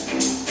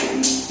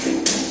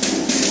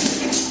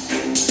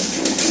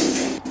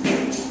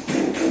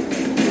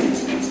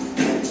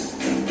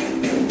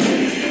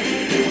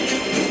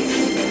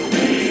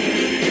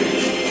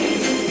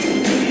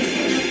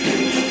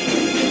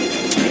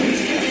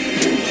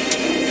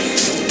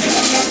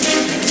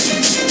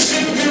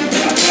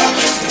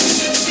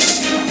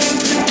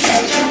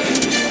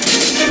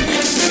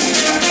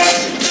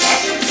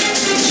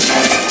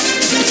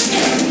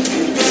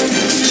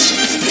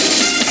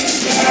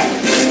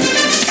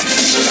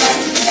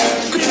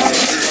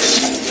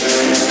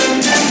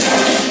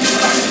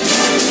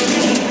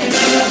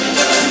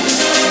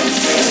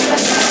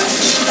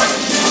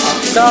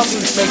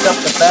 Goblins make up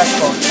the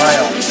backbone of my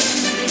army.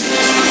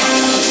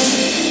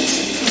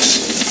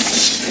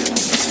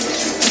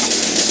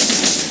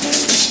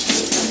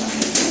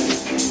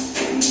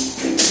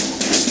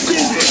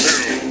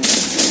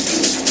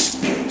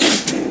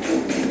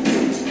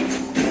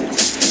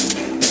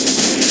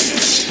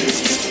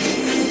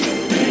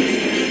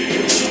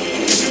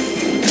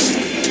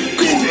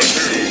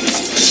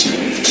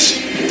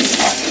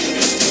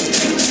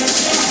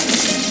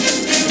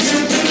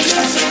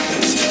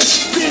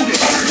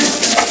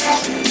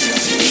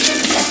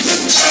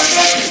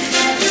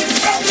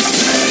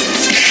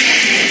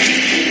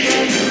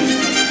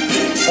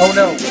 Oh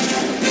no.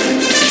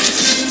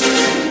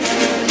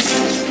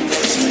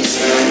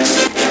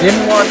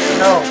 Didn't want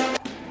help.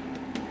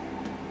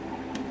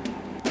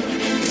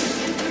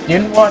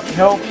 Didn't want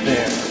help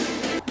there.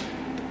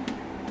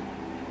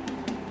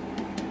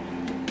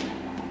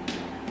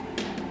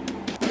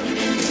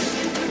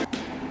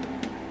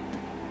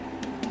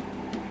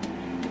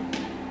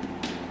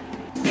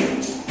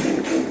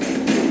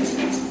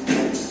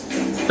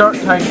 Start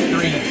times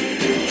 3.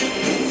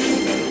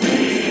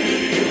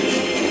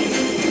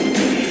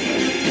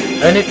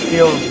 And it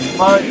feels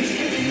much,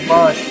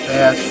 much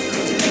faster.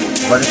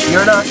 But if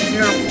you're not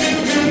careful,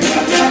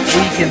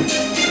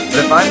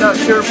 but if I'm not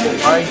careful,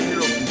 my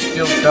hero can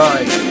still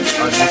die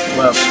on this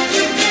level.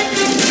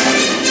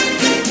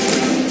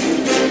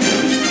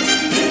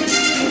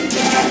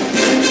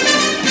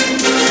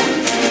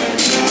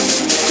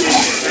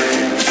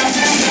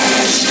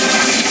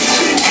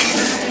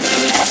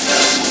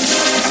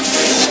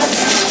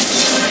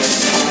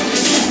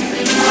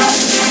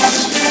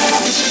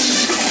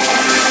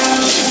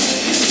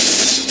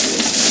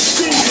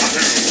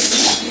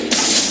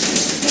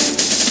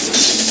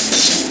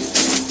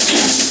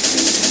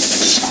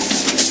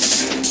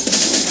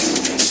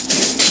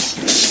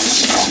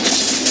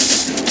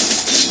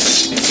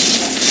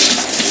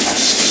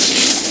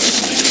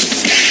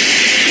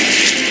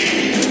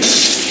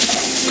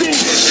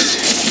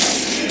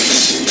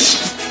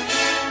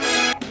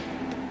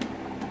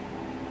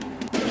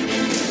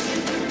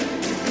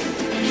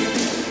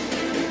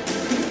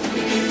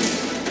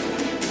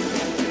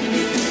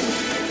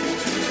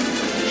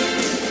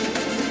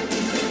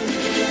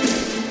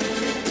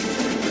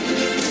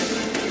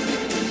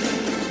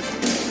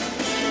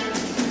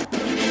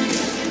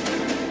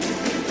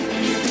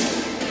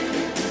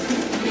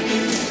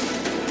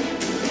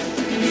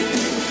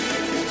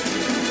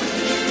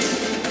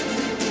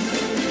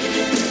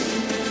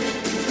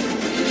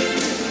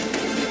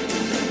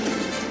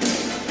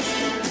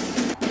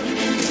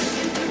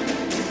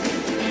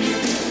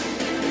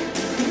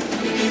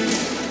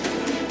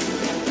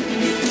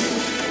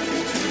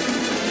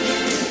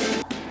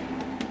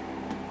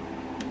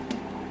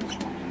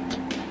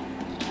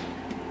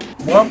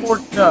 One more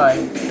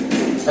time,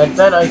 and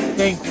then I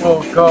think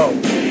we'll go.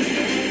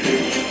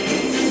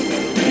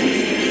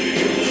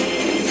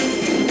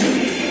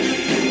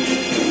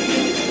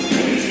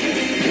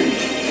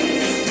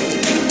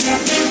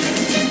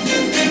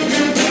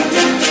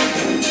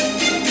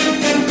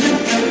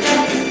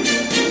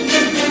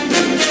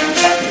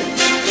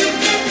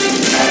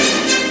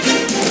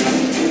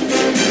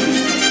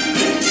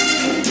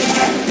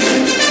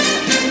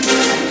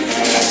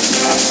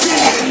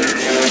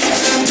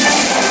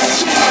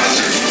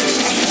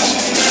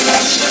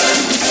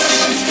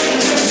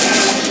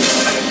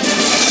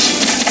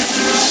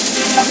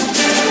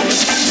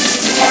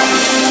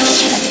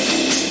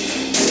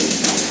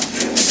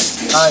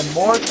 I'm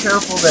more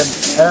careful than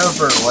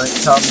ever when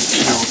it comes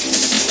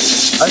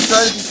to... I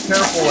try to be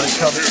careful when it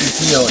comes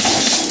to healing.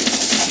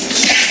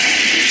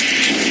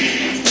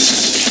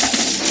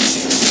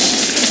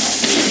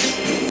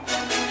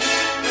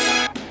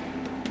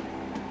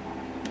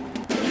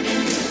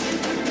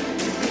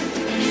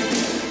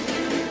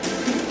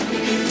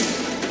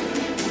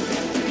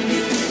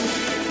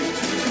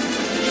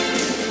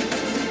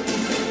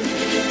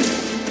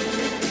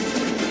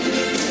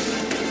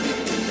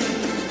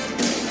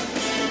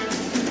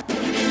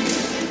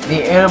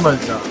 The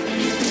Amazon.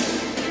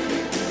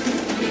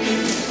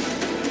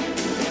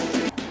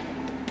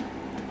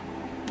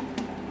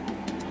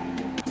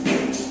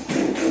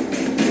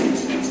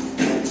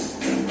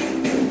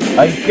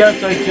 I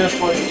guess I just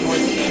want to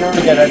ensure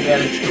that I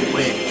managed to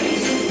win.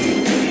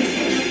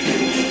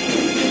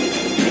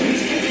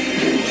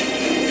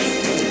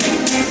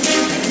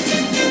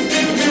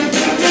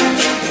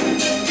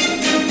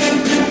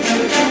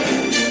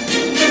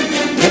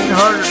 Getting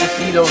harder to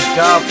see those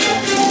goblins.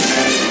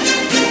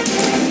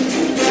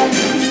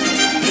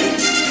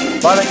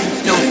 But I can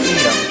still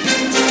see them.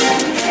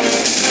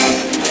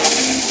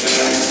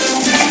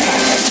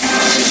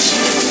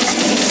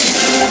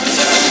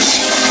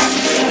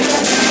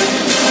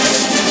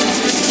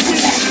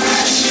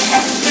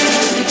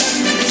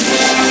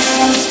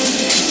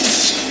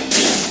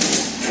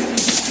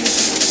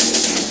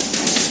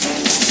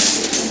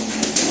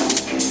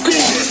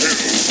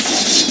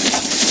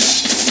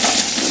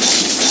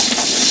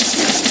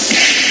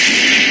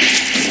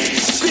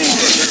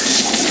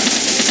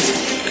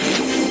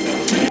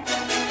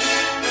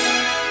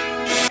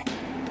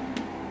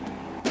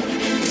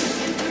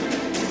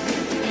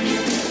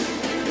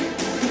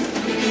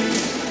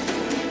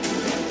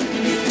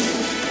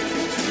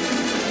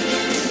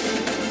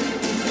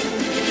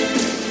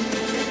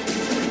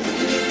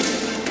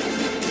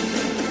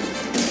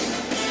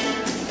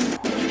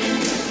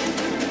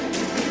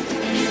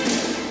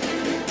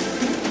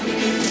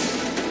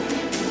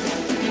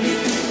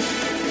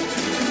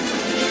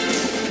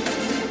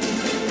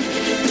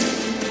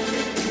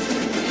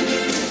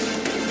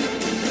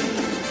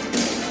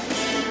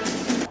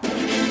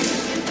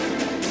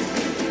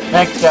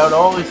 Maxed out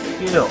all his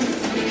skills.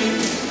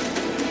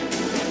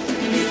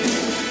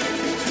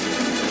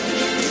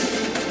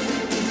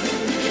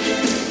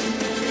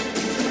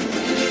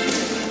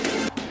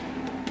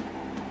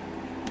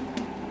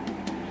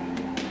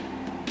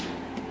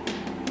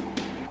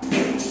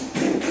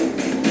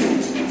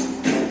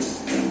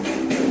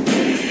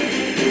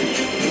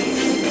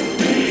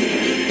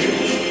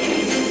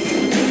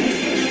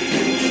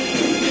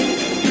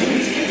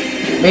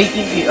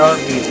 Making the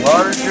army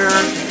larger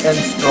and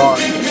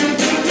stronger.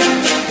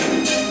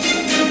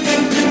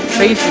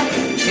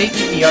 Basically,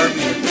 making the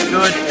army as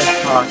good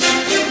as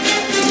possible.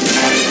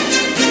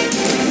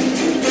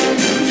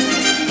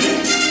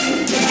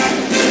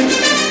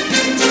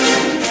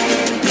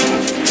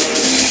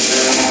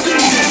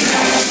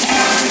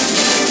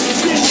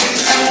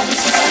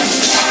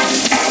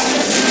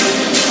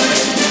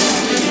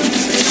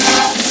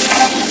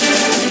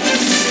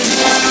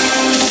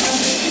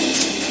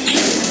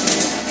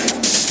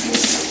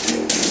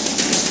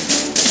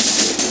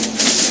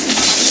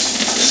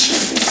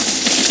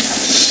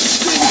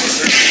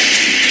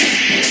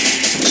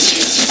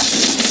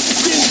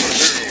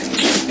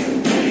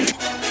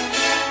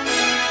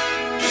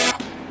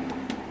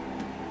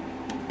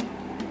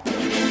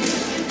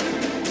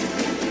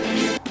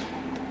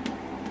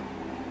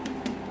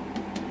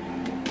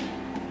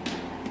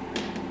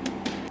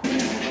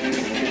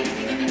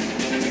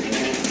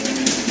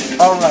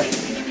 Alright.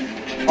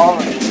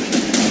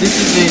 This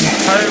is an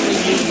entirely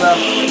new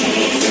level.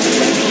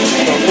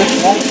 So this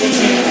won't be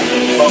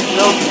easy, but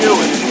we'll do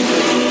it.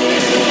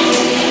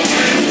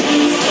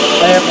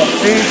 I have a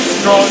big,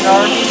 strong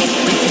army.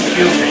 We can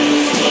do this.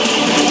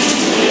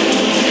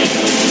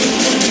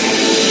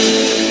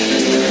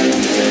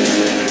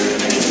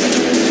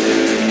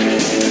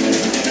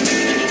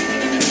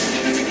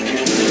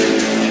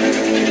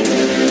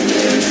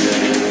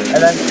 And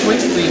then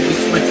quickly we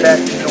switch back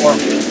to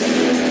normal.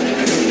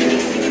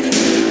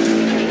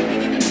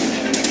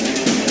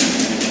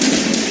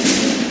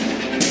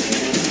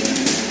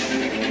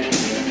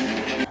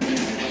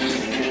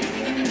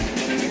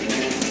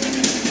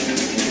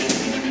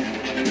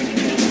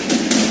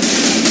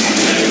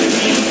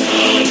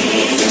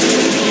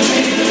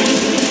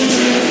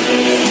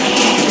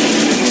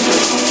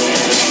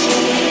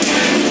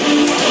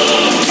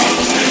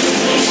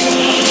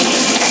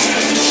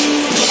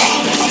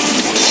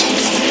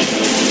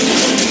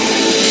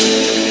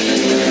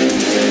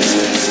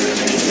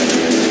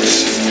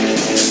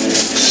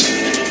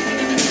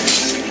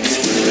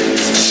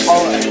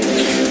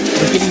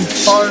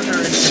 Farther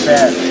into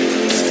battle.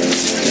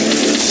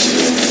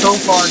 So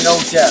far, no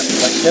death,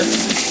 but just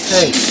to be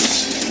safe.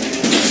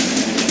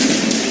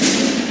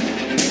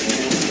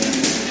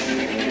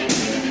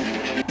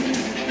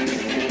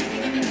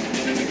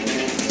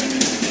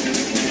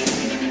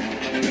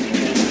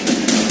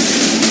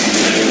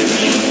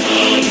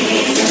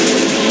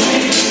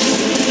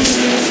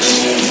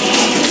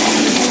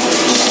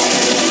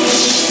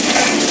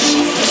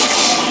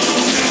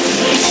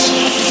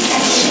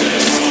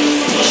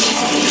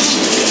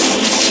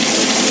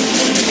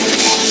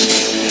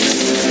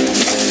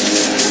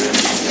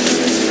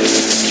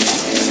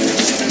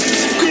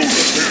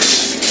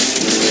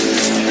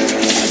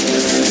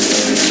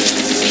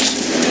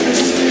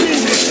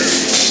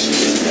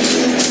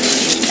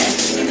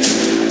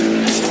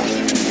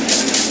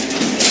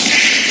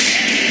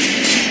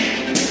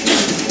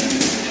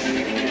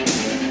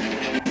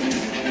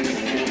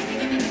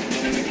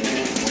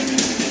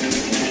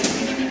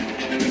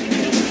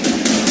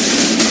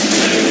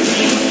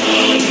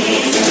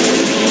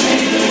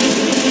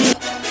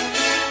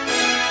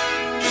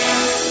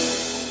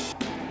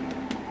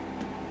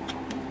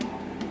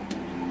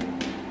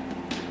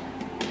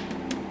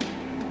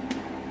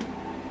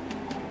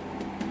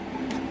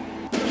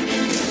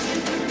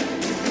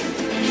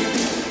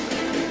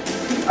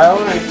 I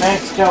already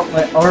maxed out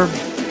my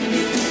army.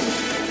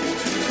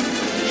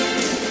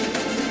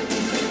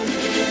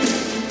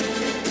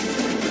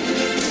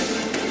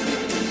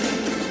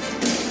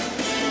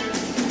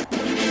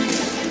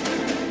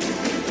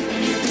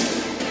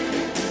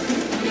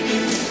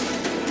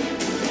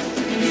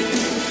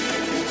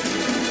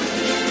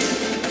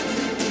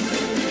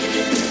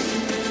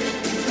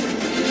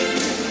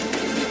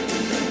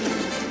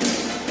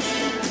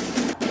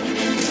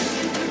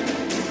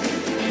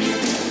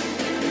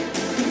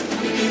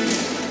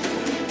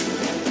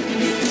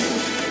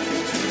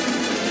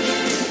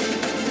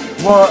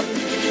 What?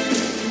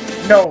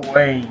 No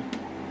way.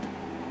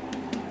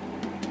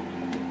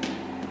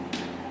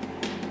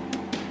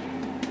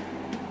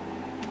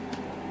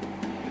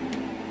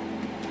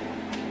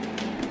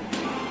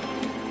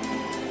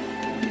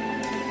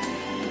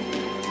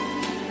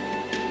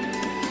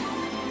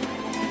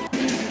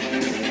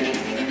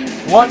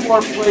 One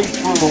more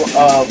playthrough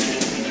of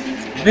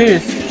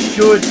this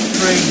should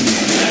train you.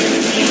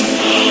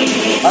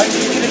 I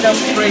should end up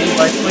training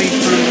by playing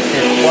through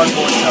this one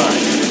more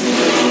time.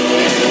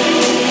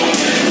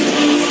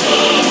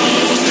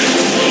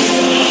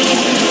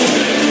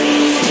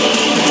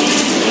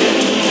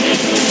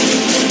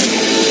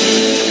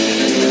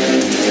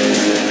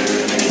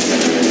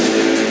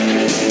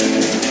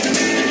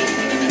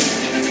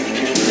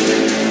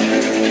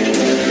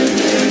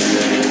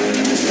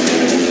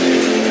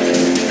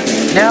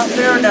 Now,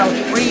 there are now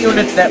 3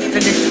 units that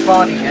finish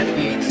spawning at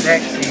the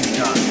exact same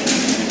time.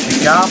 The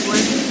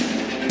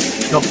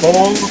goblins, the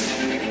bulls,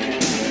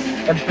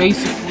 and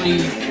basically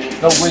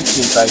the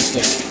witches, I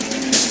think.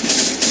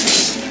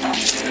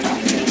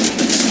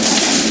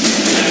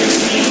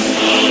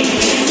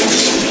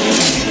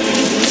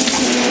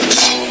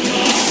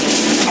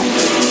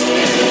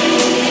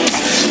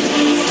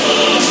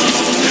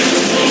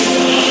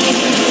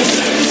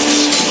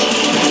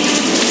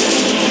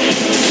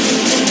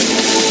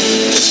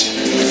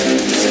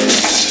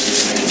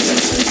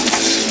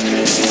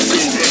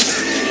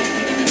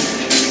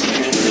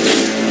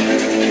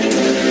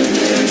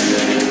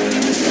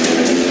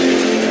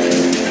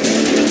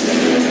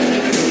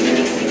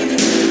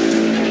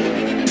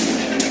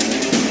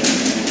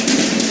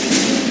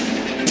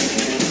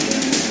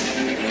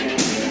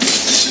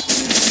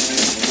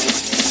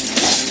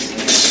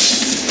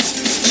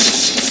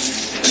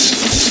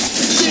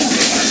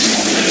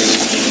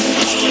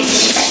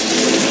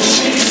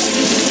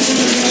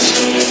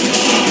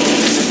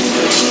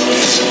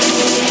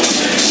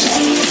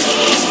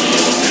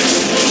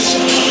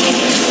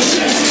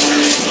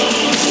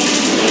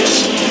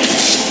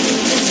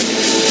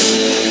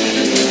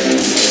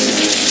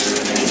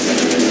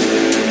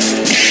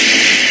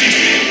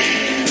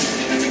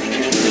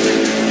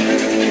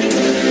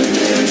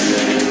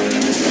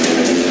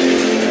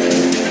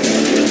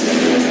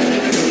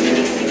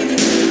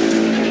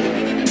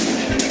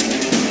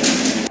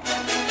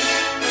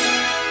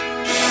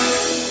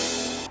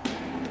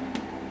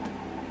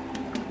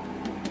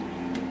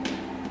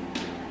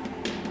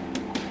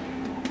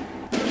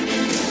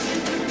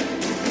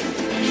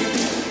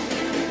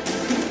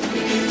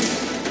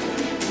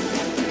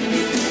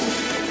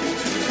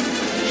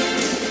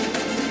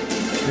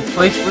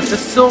 Replaced with the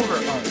silver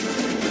armor.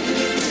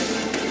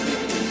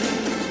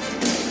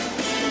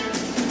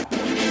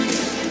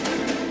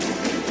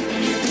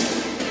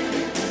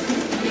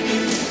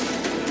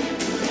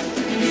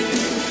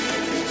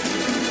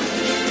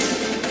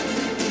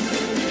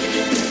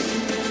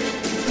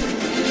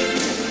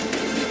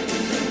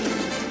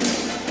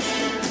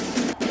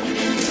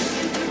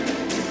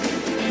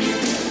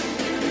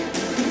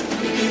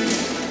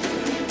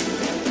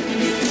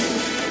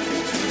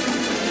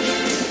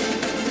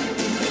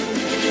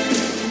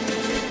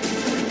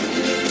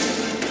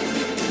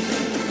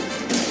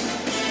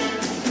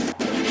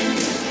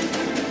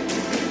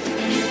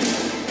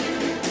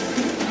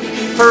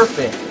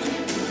 Perfect.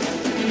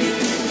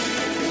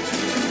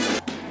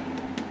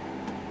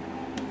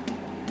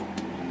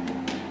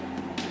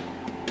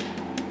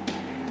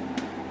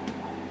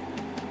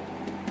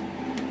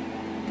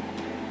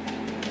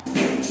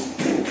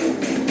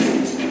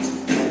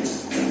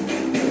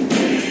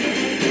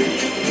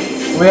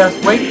 We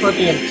have to wait for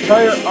the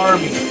entire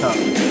army to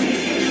come.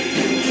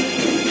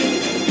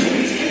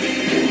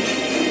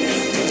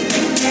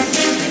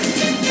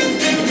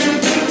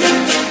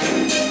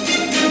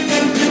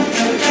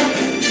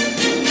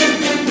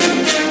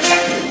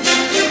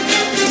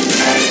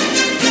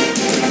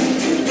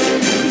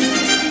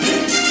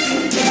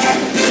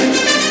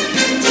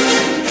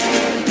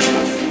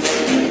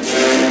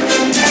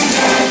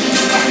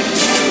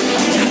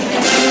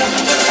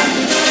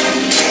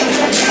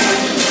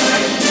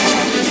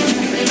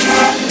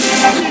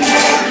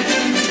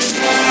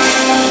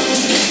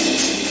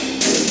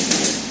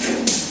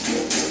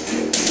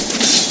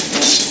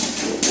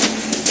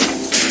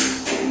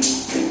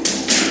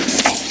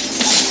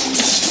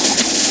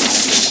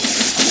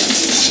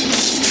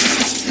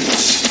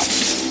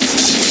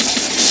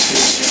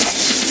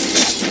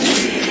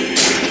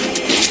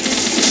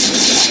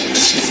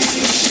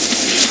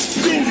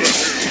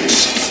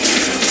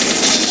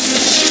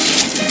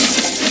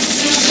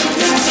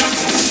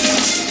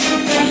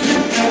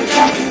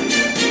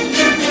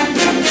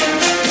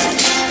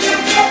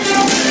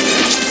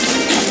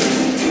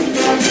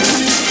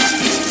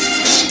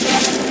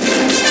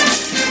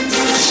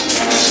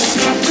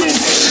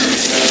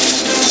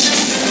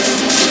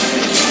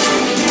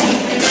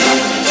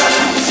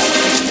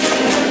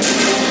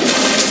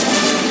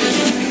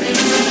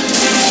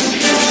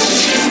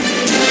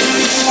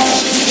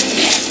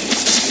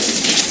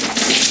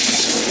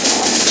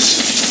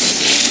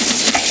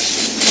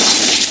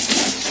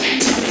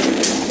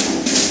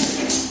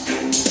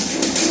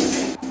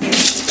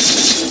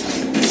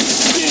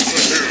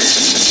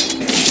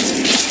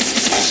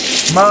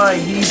 My,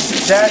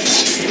 that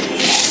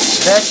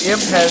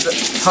imp has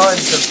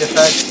tons of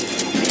defenses.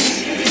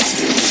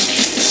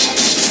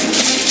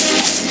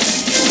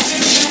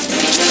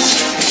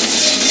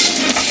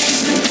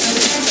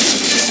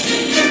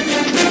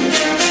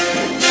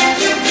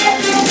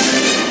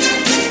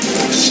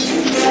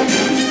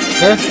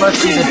 This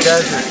must be the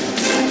desert.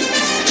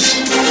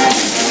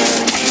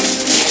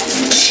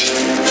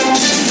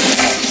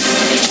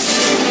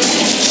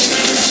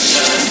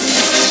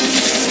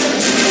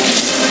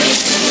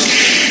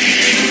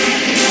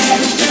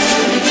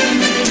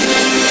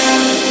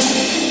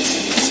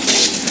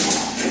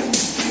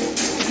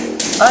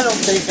 I don't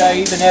think I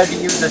even had to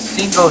use a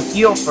single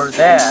heal for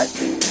that.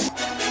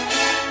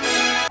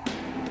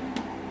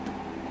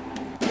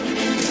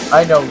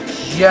 I know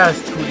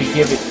just who to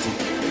give it to.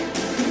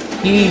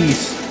 He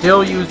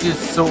still uses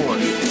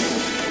swords.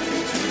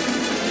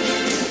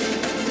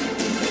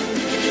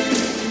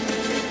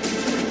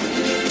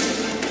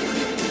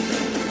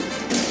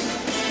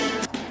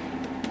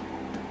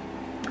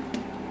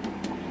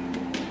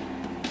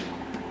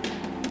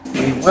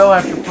 We will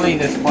have to play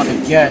this one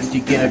again to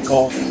get a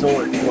gold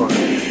sword for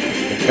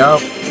the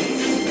goblin.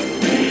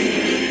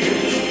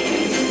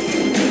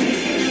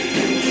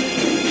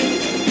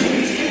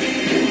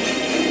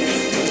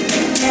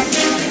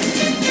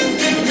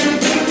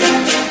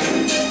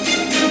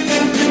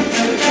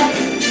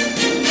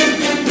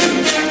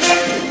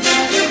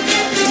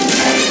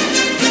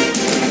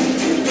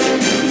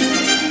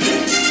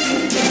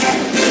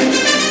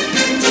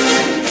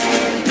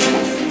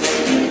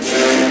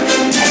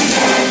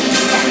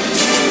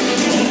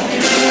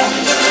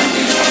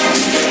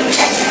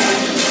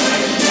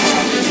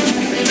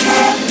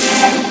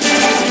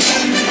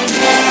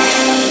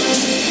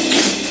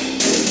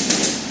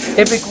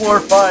 Epic War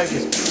 5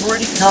 is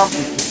pretty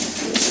complicated.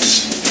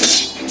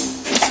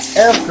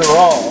 After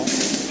all,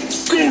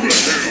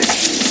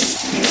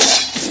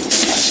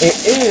 it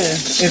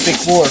is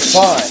Epic War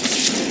 5.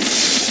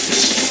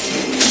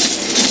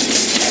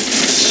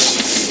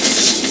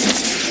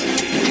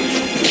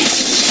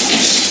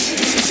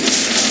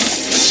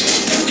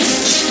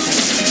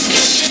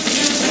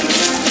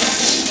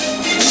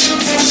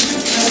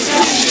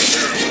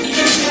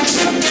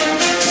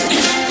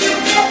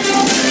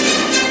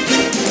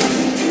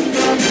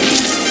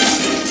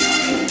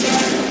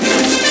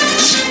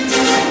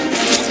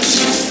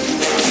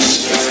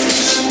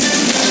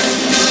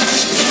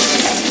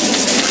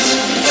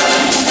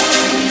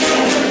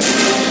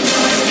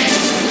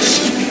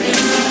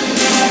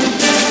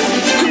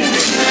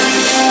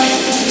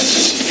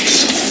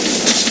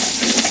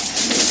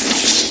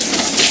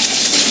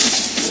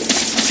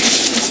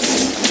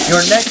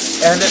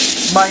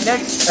 My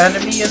next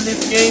enemy in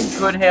this game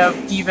could have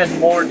even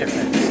more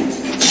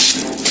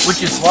defenses,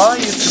 which is why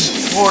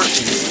it's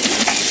important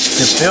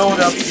to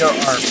build up your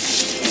army,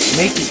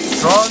 make it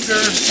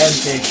stronger and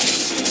bigger.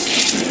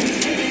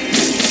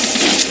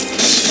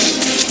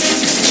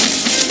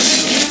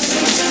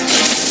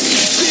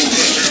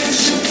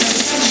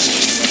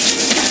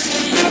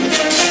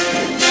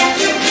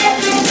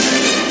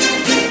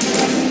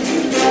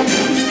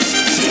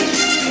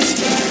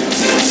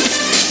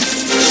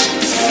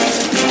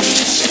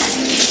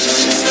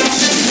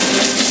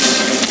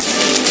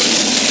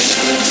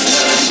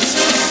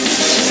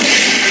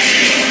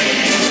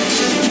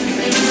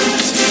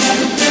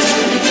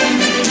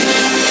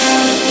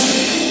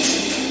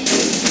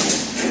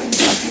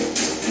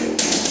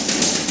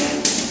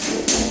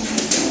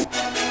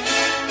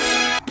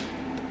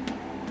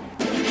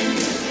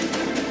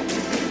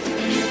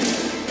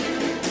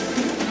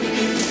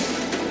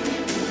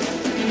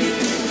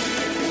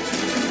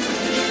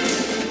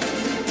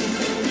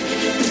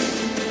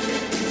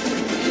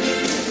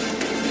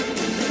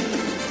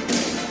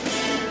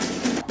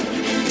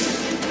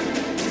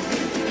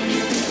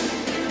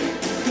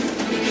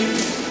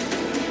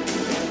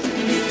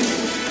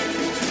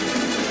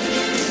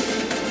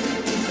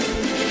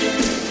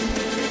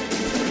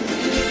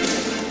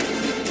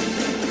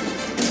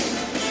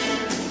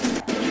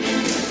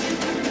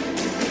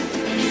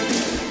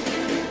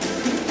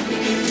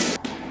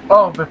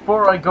 Oh,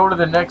 before I go to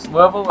the next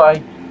level, I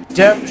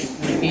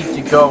definitely need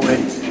to go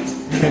and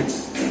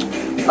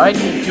I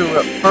need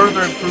to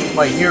further improve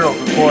my hero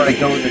before I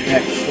go to the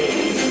next stage.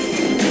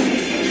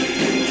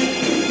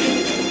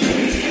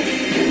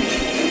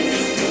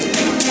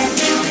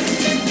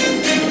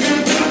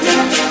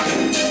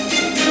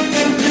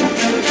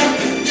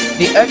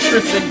 The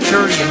extra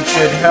Centurion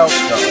should help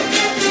though.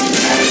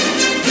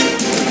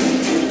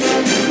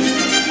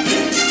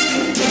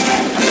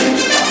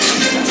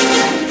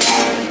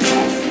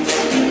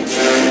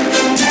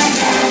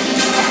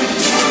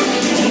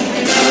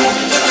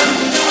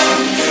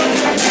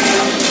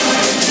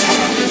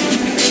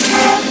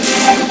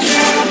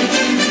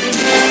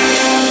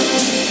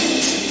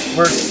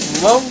 We're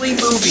slowly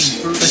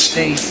moving through the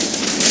stages.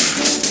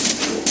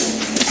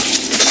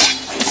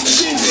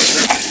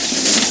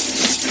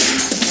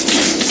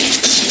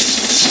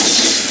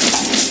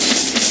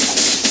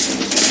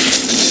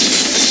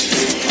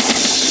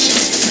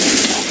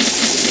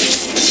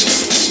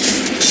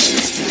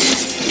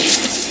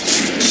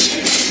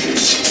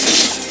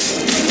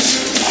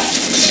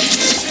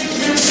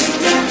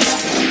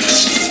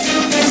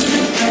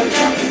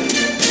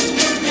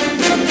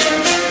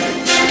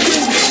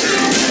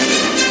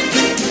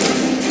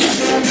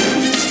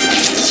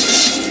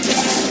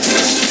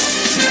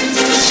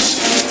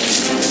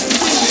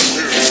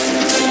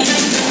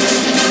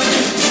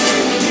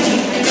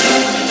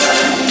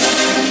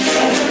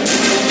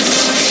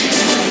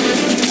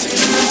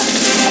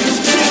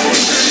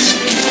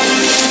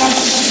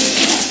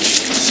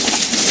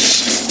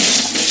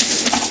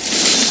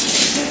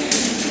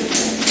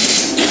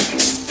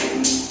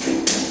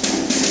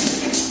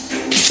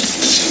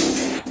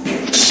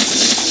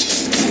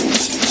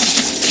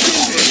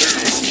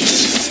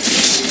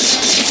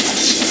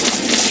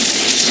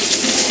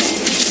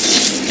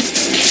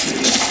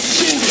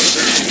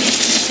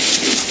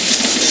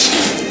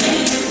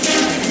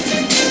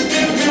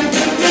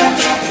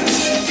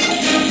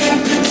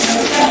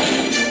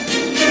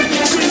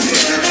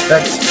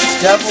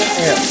 That's Devil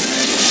Imp.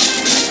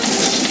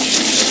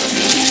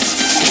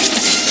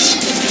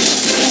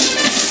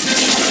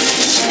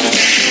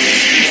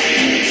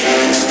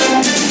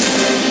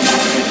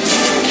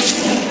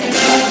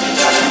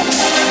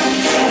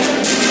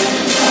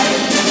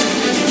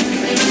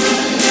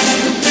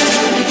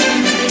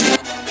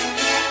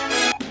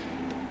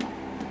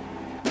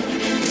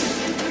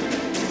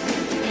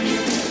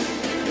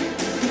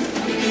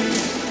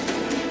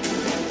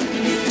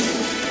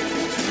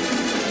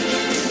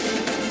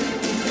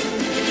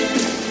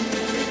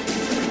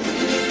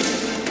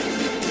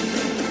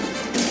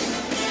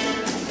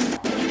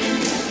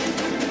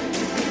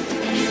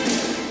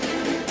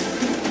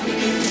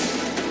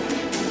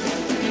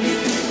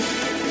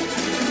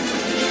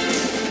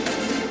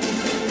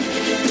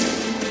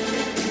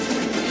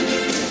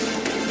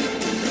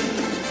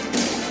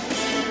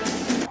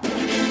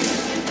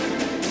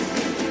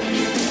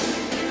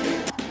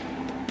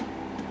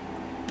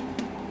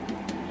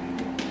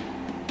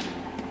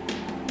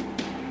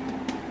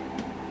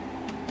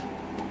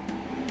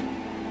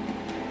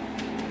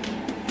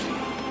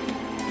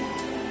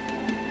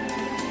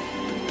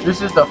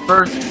 This is the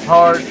first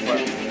hard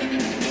level.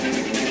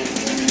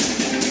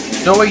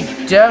 So we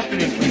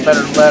definitely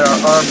better let our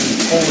army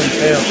fully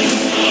fail.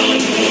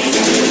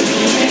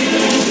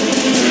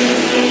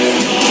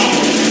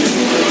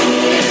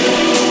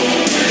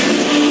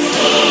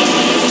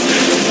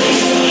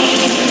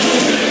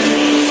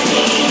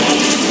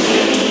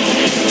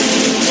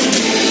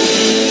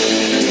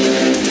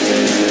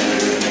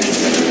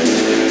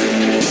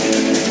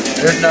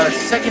 There's not a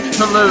second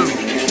to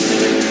lose.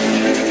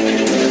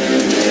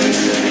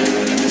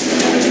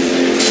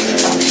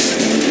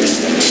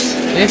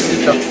 This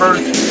is the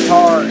first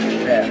hard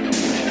battle.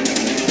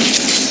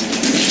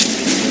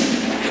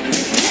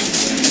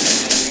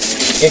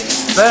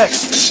 Expect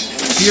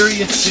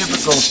serious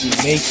difficulty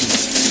making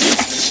it.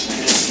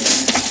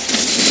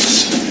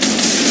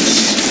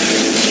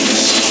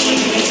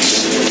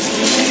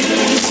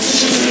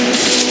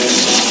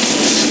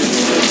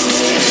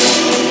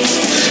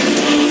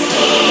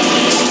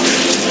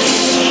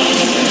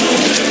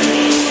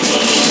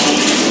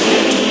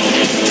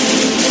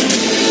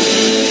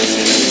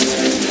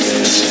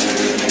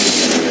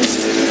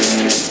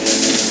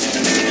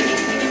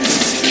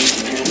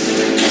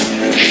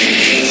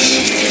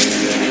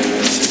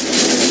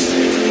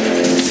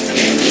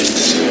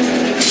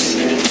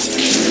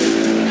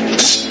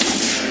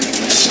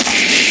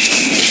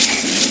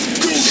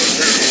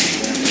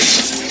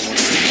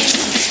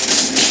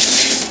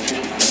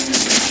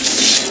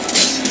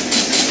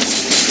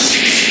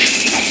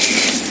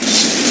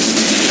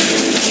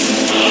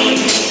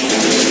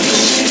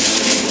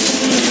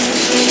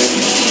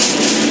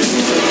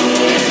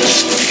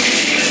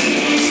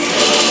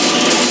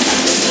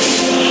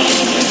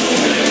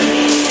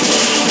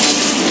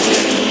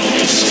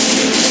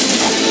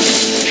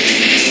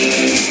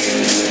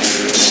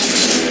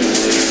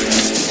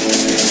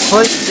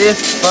 Push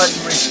this button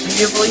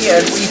repeatedly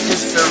and we should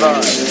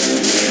survive.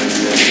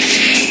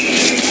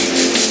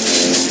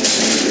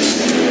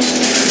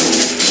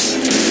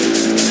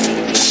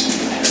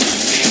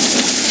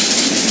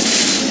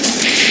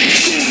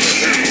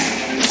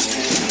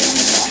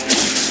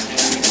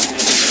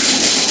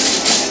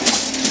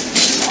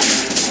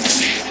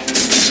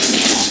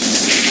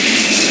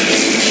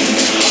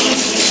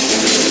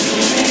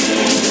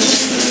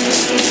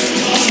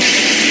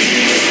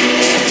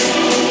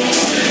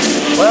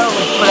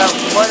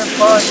 What a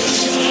fun!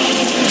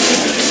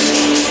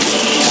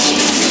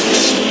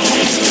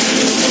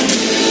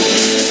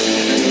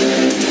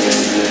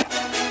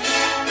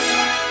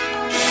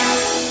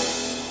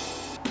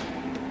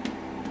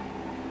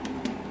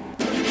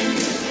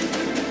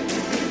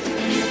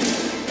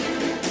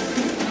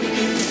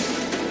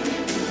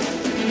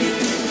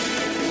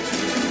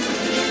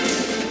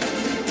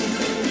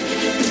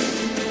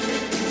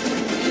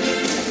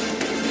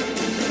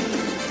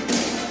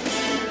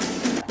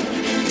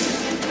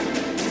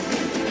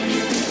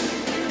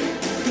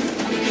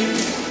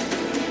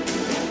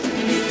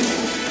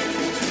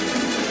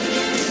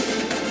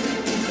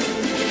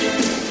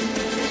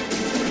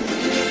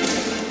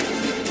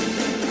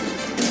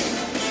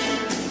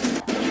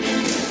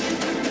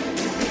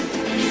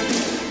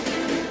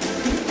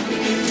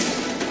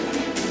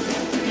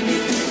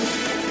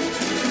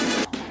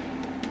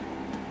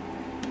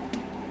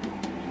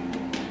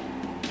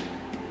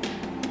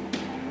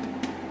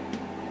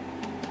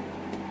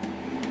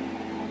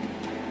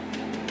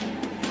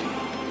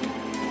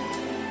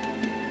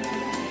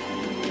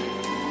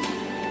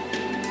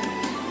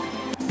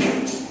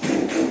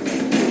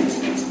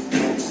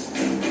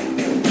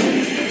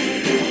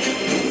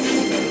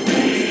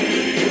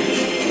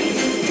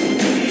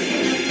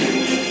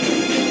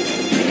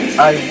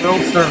 I will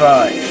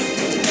survive.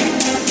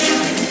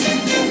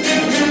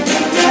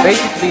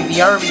 Basically,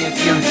 the army is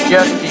used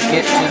just to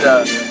get to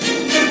the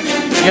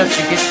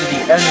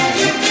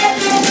enemy,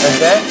 and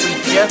then we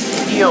just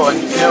heal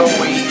until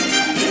we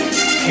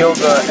kill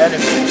the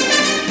enemy.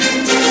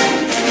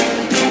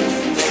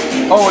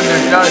 Oh, and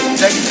there's not a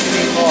second to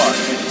be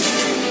lost.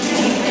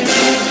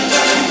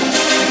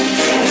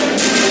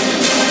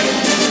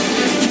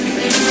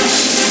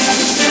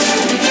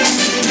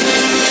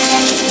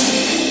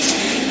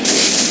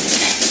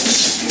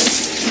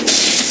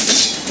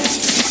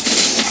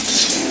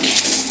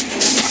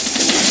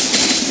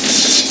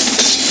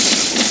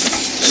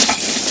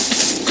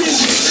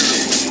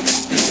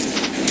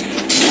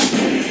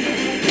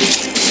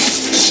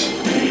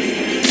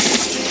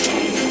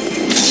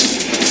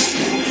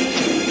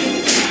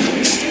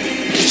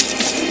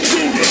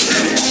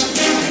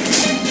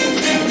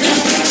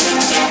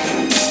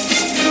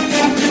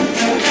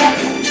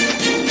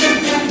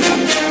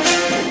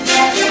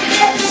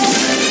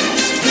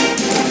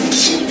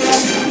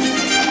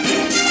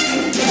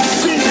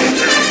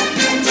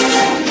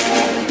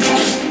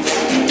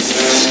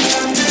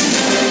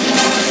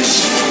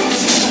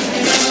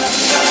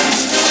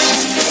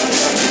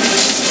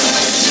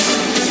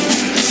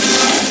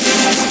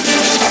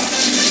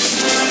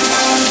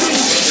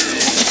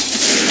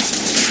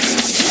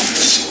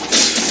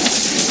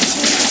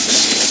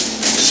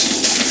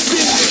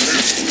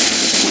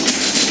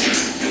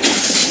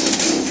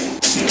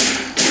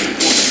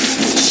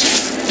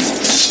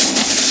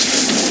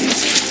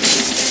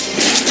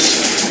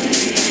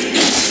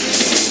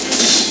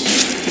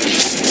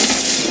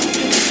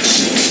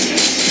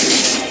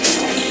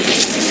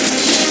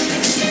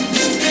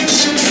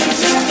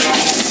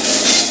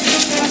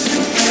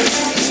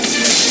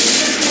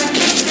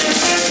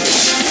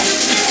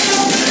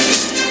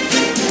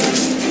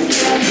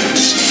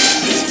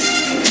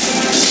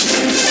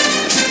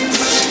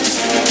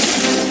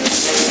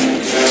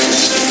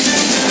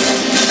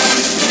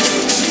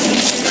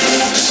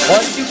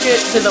 Once you get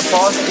to the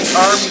boss, the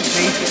army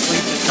basically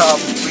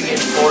becomes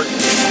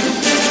reinforcements.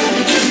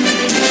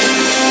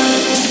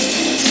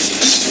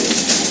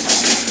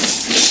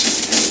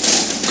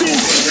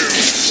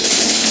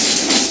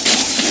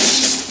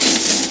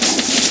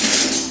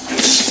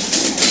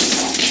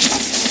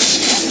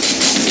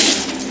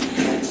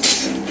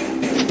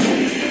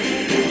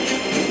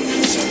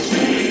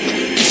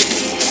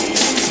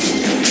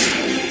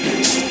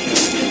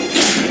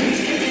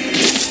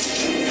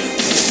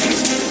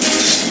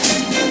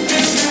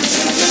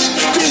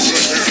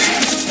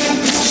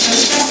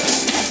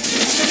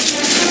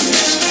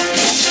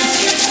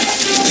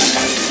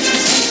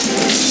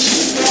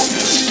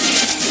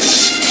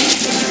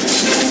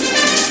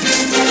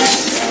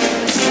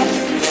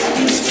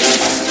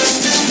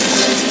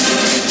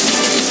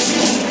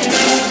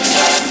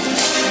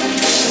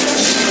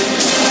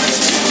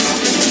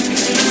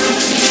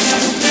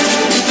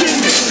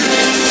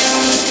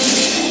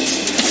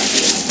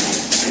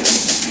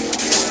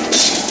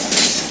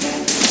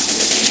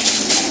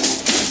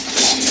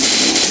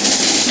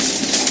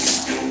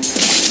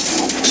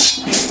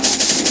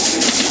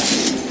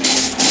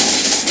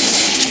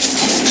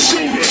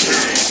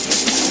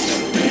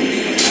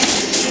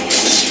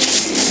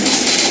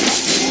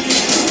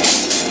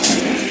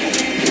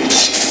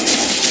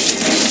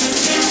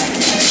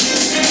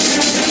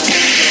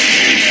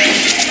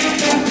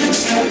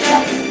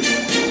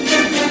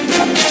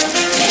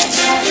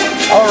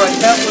 Alright,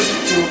 that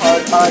wasn't too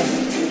hard.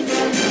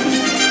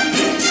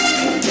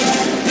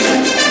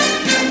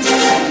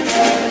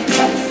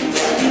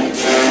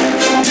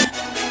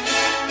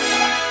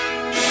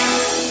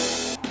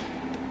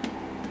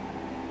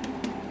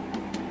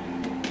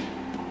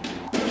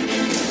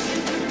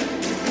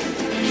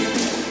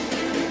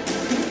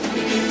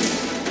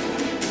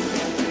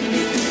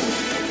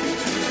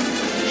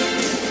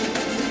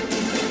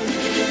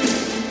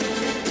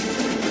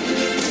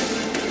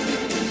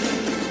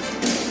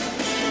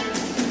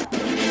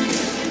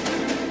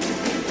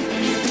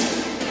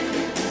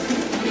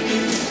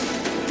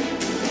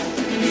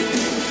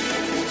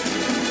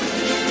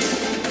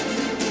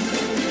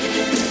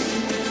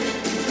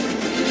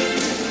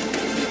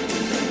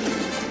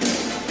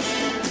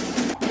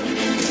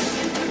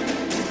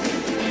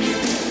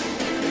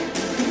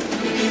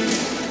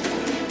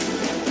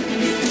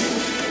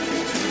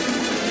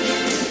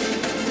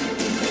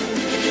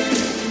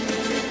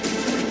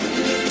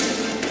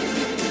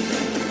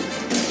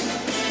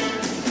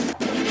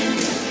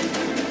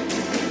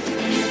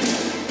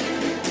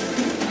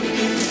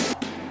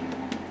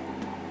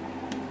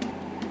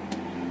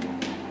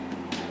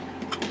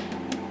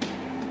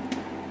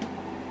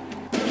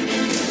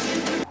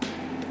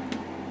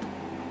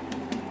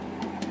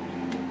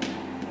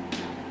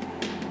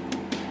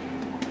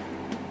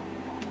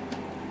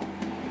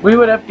 We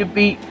would have to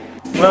beat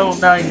level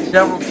 9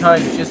 several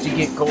times just to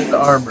get gold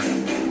armor.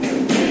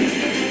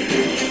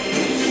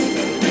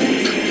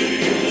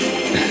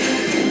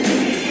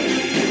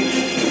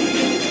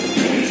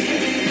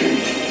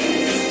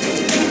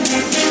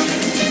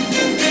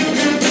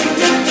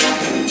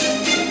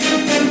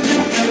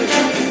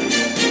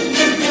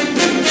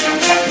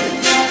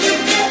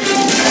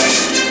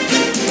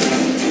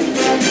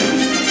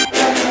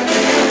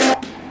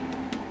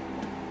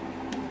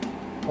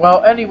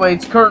 Well, anyway,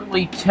 it's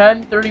currently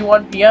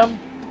 10:31 p.m.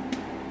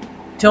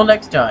 Till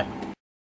next time.